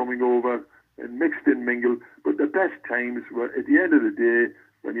abroad coming over and mixed and mingled. But the best times were at the end of the day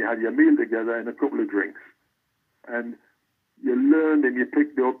when you had your meal together and a couple of drinks, and you learned and you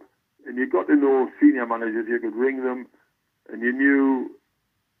picked up and you got to know senior managers. You could ring them, and you knew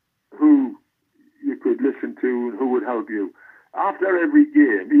who you could listen to and who would help you. After every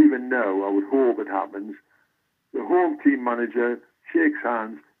game, even now, I would hope it happens, the home team manager shakes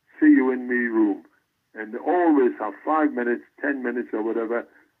hands, see you in me room, and they always have 5 minutes, 10 minutes or whatever,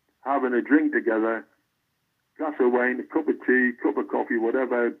 having a drink together, glass of wine, a cup of tea, cup of coffee,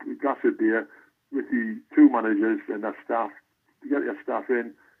 whatever, a glass of beer, with the two managers and their staff, to get your staff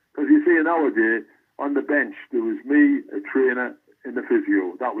in. Because you see, in our day, on the bench, there was me, a trainer, and the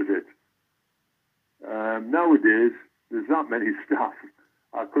physio. That was it. Nowadays, there's that many staff.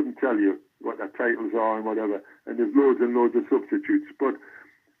 I couldn't tell you what their titles are and whatever. And there's loads and loads of substitutes. But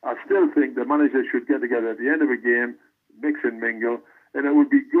I still think the managers should get together at the end of a game, mix and mingle. And it would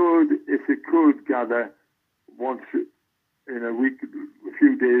be good if they could gather once in a week, a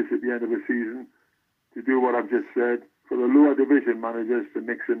few days at the end of a season, to do what I've just said, for the lower division managers to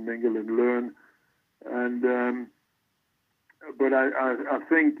mix and mingle and learn. And but I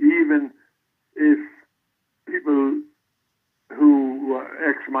think even if people who were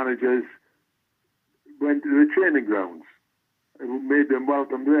ex-managers went to the training grounds, it made them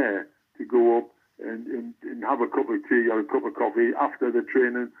welcome there to go up and have a cup of tea or a cup of coffee after the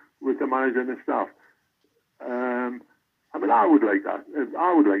training with the manager and the staff. I mean, I would like that.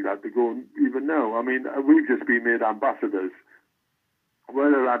 I would like that to go even now. I mean, we've just been made ambassadors.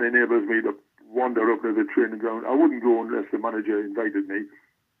 Whether that enables me to wander up to the training ground, I wouldn't go unless the manager invited me.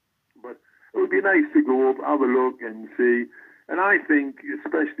 But it would be nice to go up, have a look and see. And I think,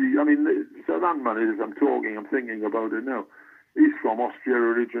 especially, I mean, Southampton managers I'm thinking about it now. He's from Austria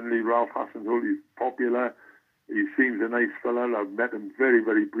originally, Ralph Hasenhüttl. He's popular. He seems a nice fella. I've met him very,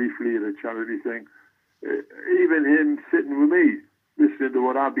 very briefly at a charity thing. Even him sitting with me, listening to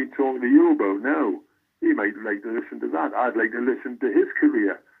what I've been talking to you about now, he might like to listen to that. I'd like to listen to his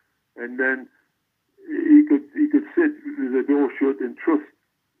career. And then he could sit with the door shut and trust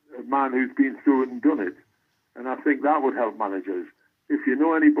a man who's been through it and done it. And I think that would help managers. If you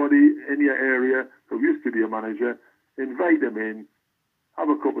know anybody in your area who used to be a manager, invite them in, have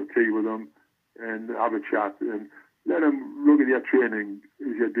a cup of tea with them, and have a chat, and let them look at your training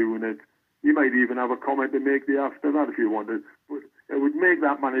as you're doing it. You might even have a comment to make after that if you wanted. But it would make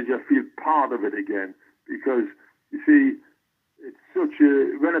that manager feel part of it again. Because, you see, it's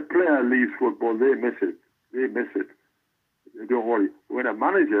when a player leaves football, they miss it. They miss it. Don't worry. When a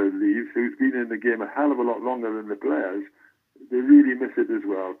manager leaves, who's been in the game a hell of a lot longer than the players, they really miss it as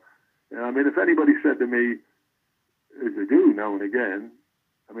well. And I mean, if anybody said to me, as they do now and again,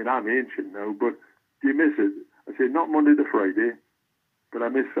 I mean, I'm ancient now, but do you miss it? I say not Monday to Friday, but I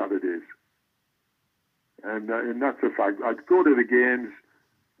miss Saturdays. And that's a fact. I'd go to the games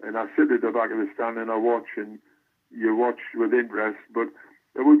and I sit at the back of the stand and I watch, and you watch with interest. But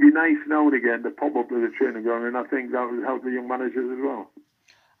it would be nice now and again to pop up to the training ground, and I think that would help the young managers as well.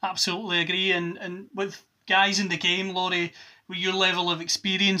 Absolutely agree. And with guys in the game, Laurie, with your level of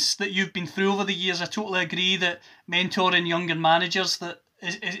experience that you've been through over the years, I totally agree that mentoring younger managers that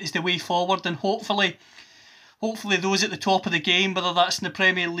is the way forward, and hopefully those at the top of the game, whether that's in the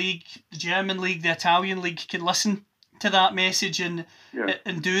Premier League, the German League, the Italian League, can listen to that message and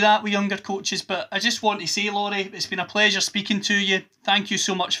do that with younger coaches. But I just want to say, Laurie, it's been a pleasure speaking to you. Thank you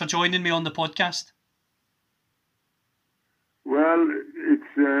so much for joining me on the podcast. Well,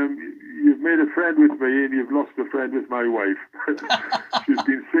 it's you've made a friend with me and you've lost a friend with my wife. She's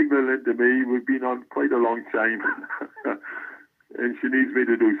been signalling to me. We've been on quite a long time. And she needs me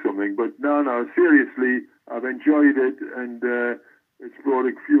to do something. But no, seriously, I've enjoyed it, and it's brought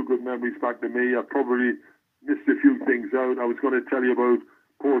a few good memories back to me. I probably missed a few things out. I was going to tell you about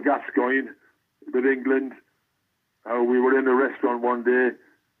Paul Gascoigne with England. How we were in a restaurant one day,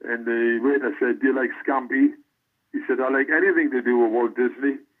 and the waiter said, "Do you like scampi?" He said, "I like anything to do with Walt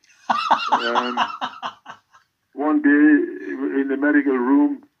Disney." One day in the medical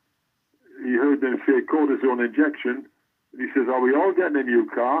room, he heard them say cortisone injection. And he says, "Are we all getting a new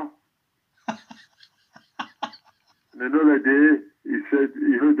car?" And another day, he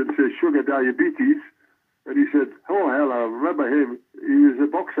heard them say sugar diabetes. And he said, "Oh, hell, I remember him. He was a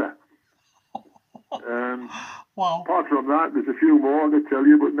boxer." Wow. Apart from that, there's a few more I could tell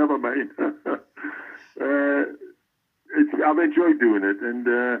you, but never mind. I've enjoyed doing it, and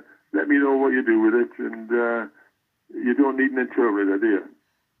let me know what you do with it. And you don't need an interpreter, do you?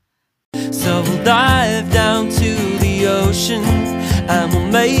 So we'll dive down to the ocean, and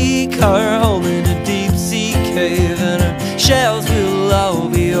we'll make our home in a deep sea cave, and our shells will all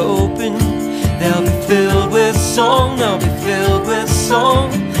be open. They'll be filled with song, they'll be filled with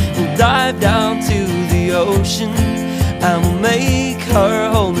song. We'll dive down to the ocean, and we'll make our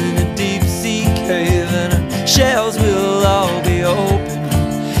home in a deep sea cave, and our shells will all be open.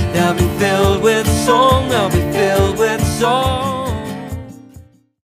 They'll be filled with song, they'll be filled with song.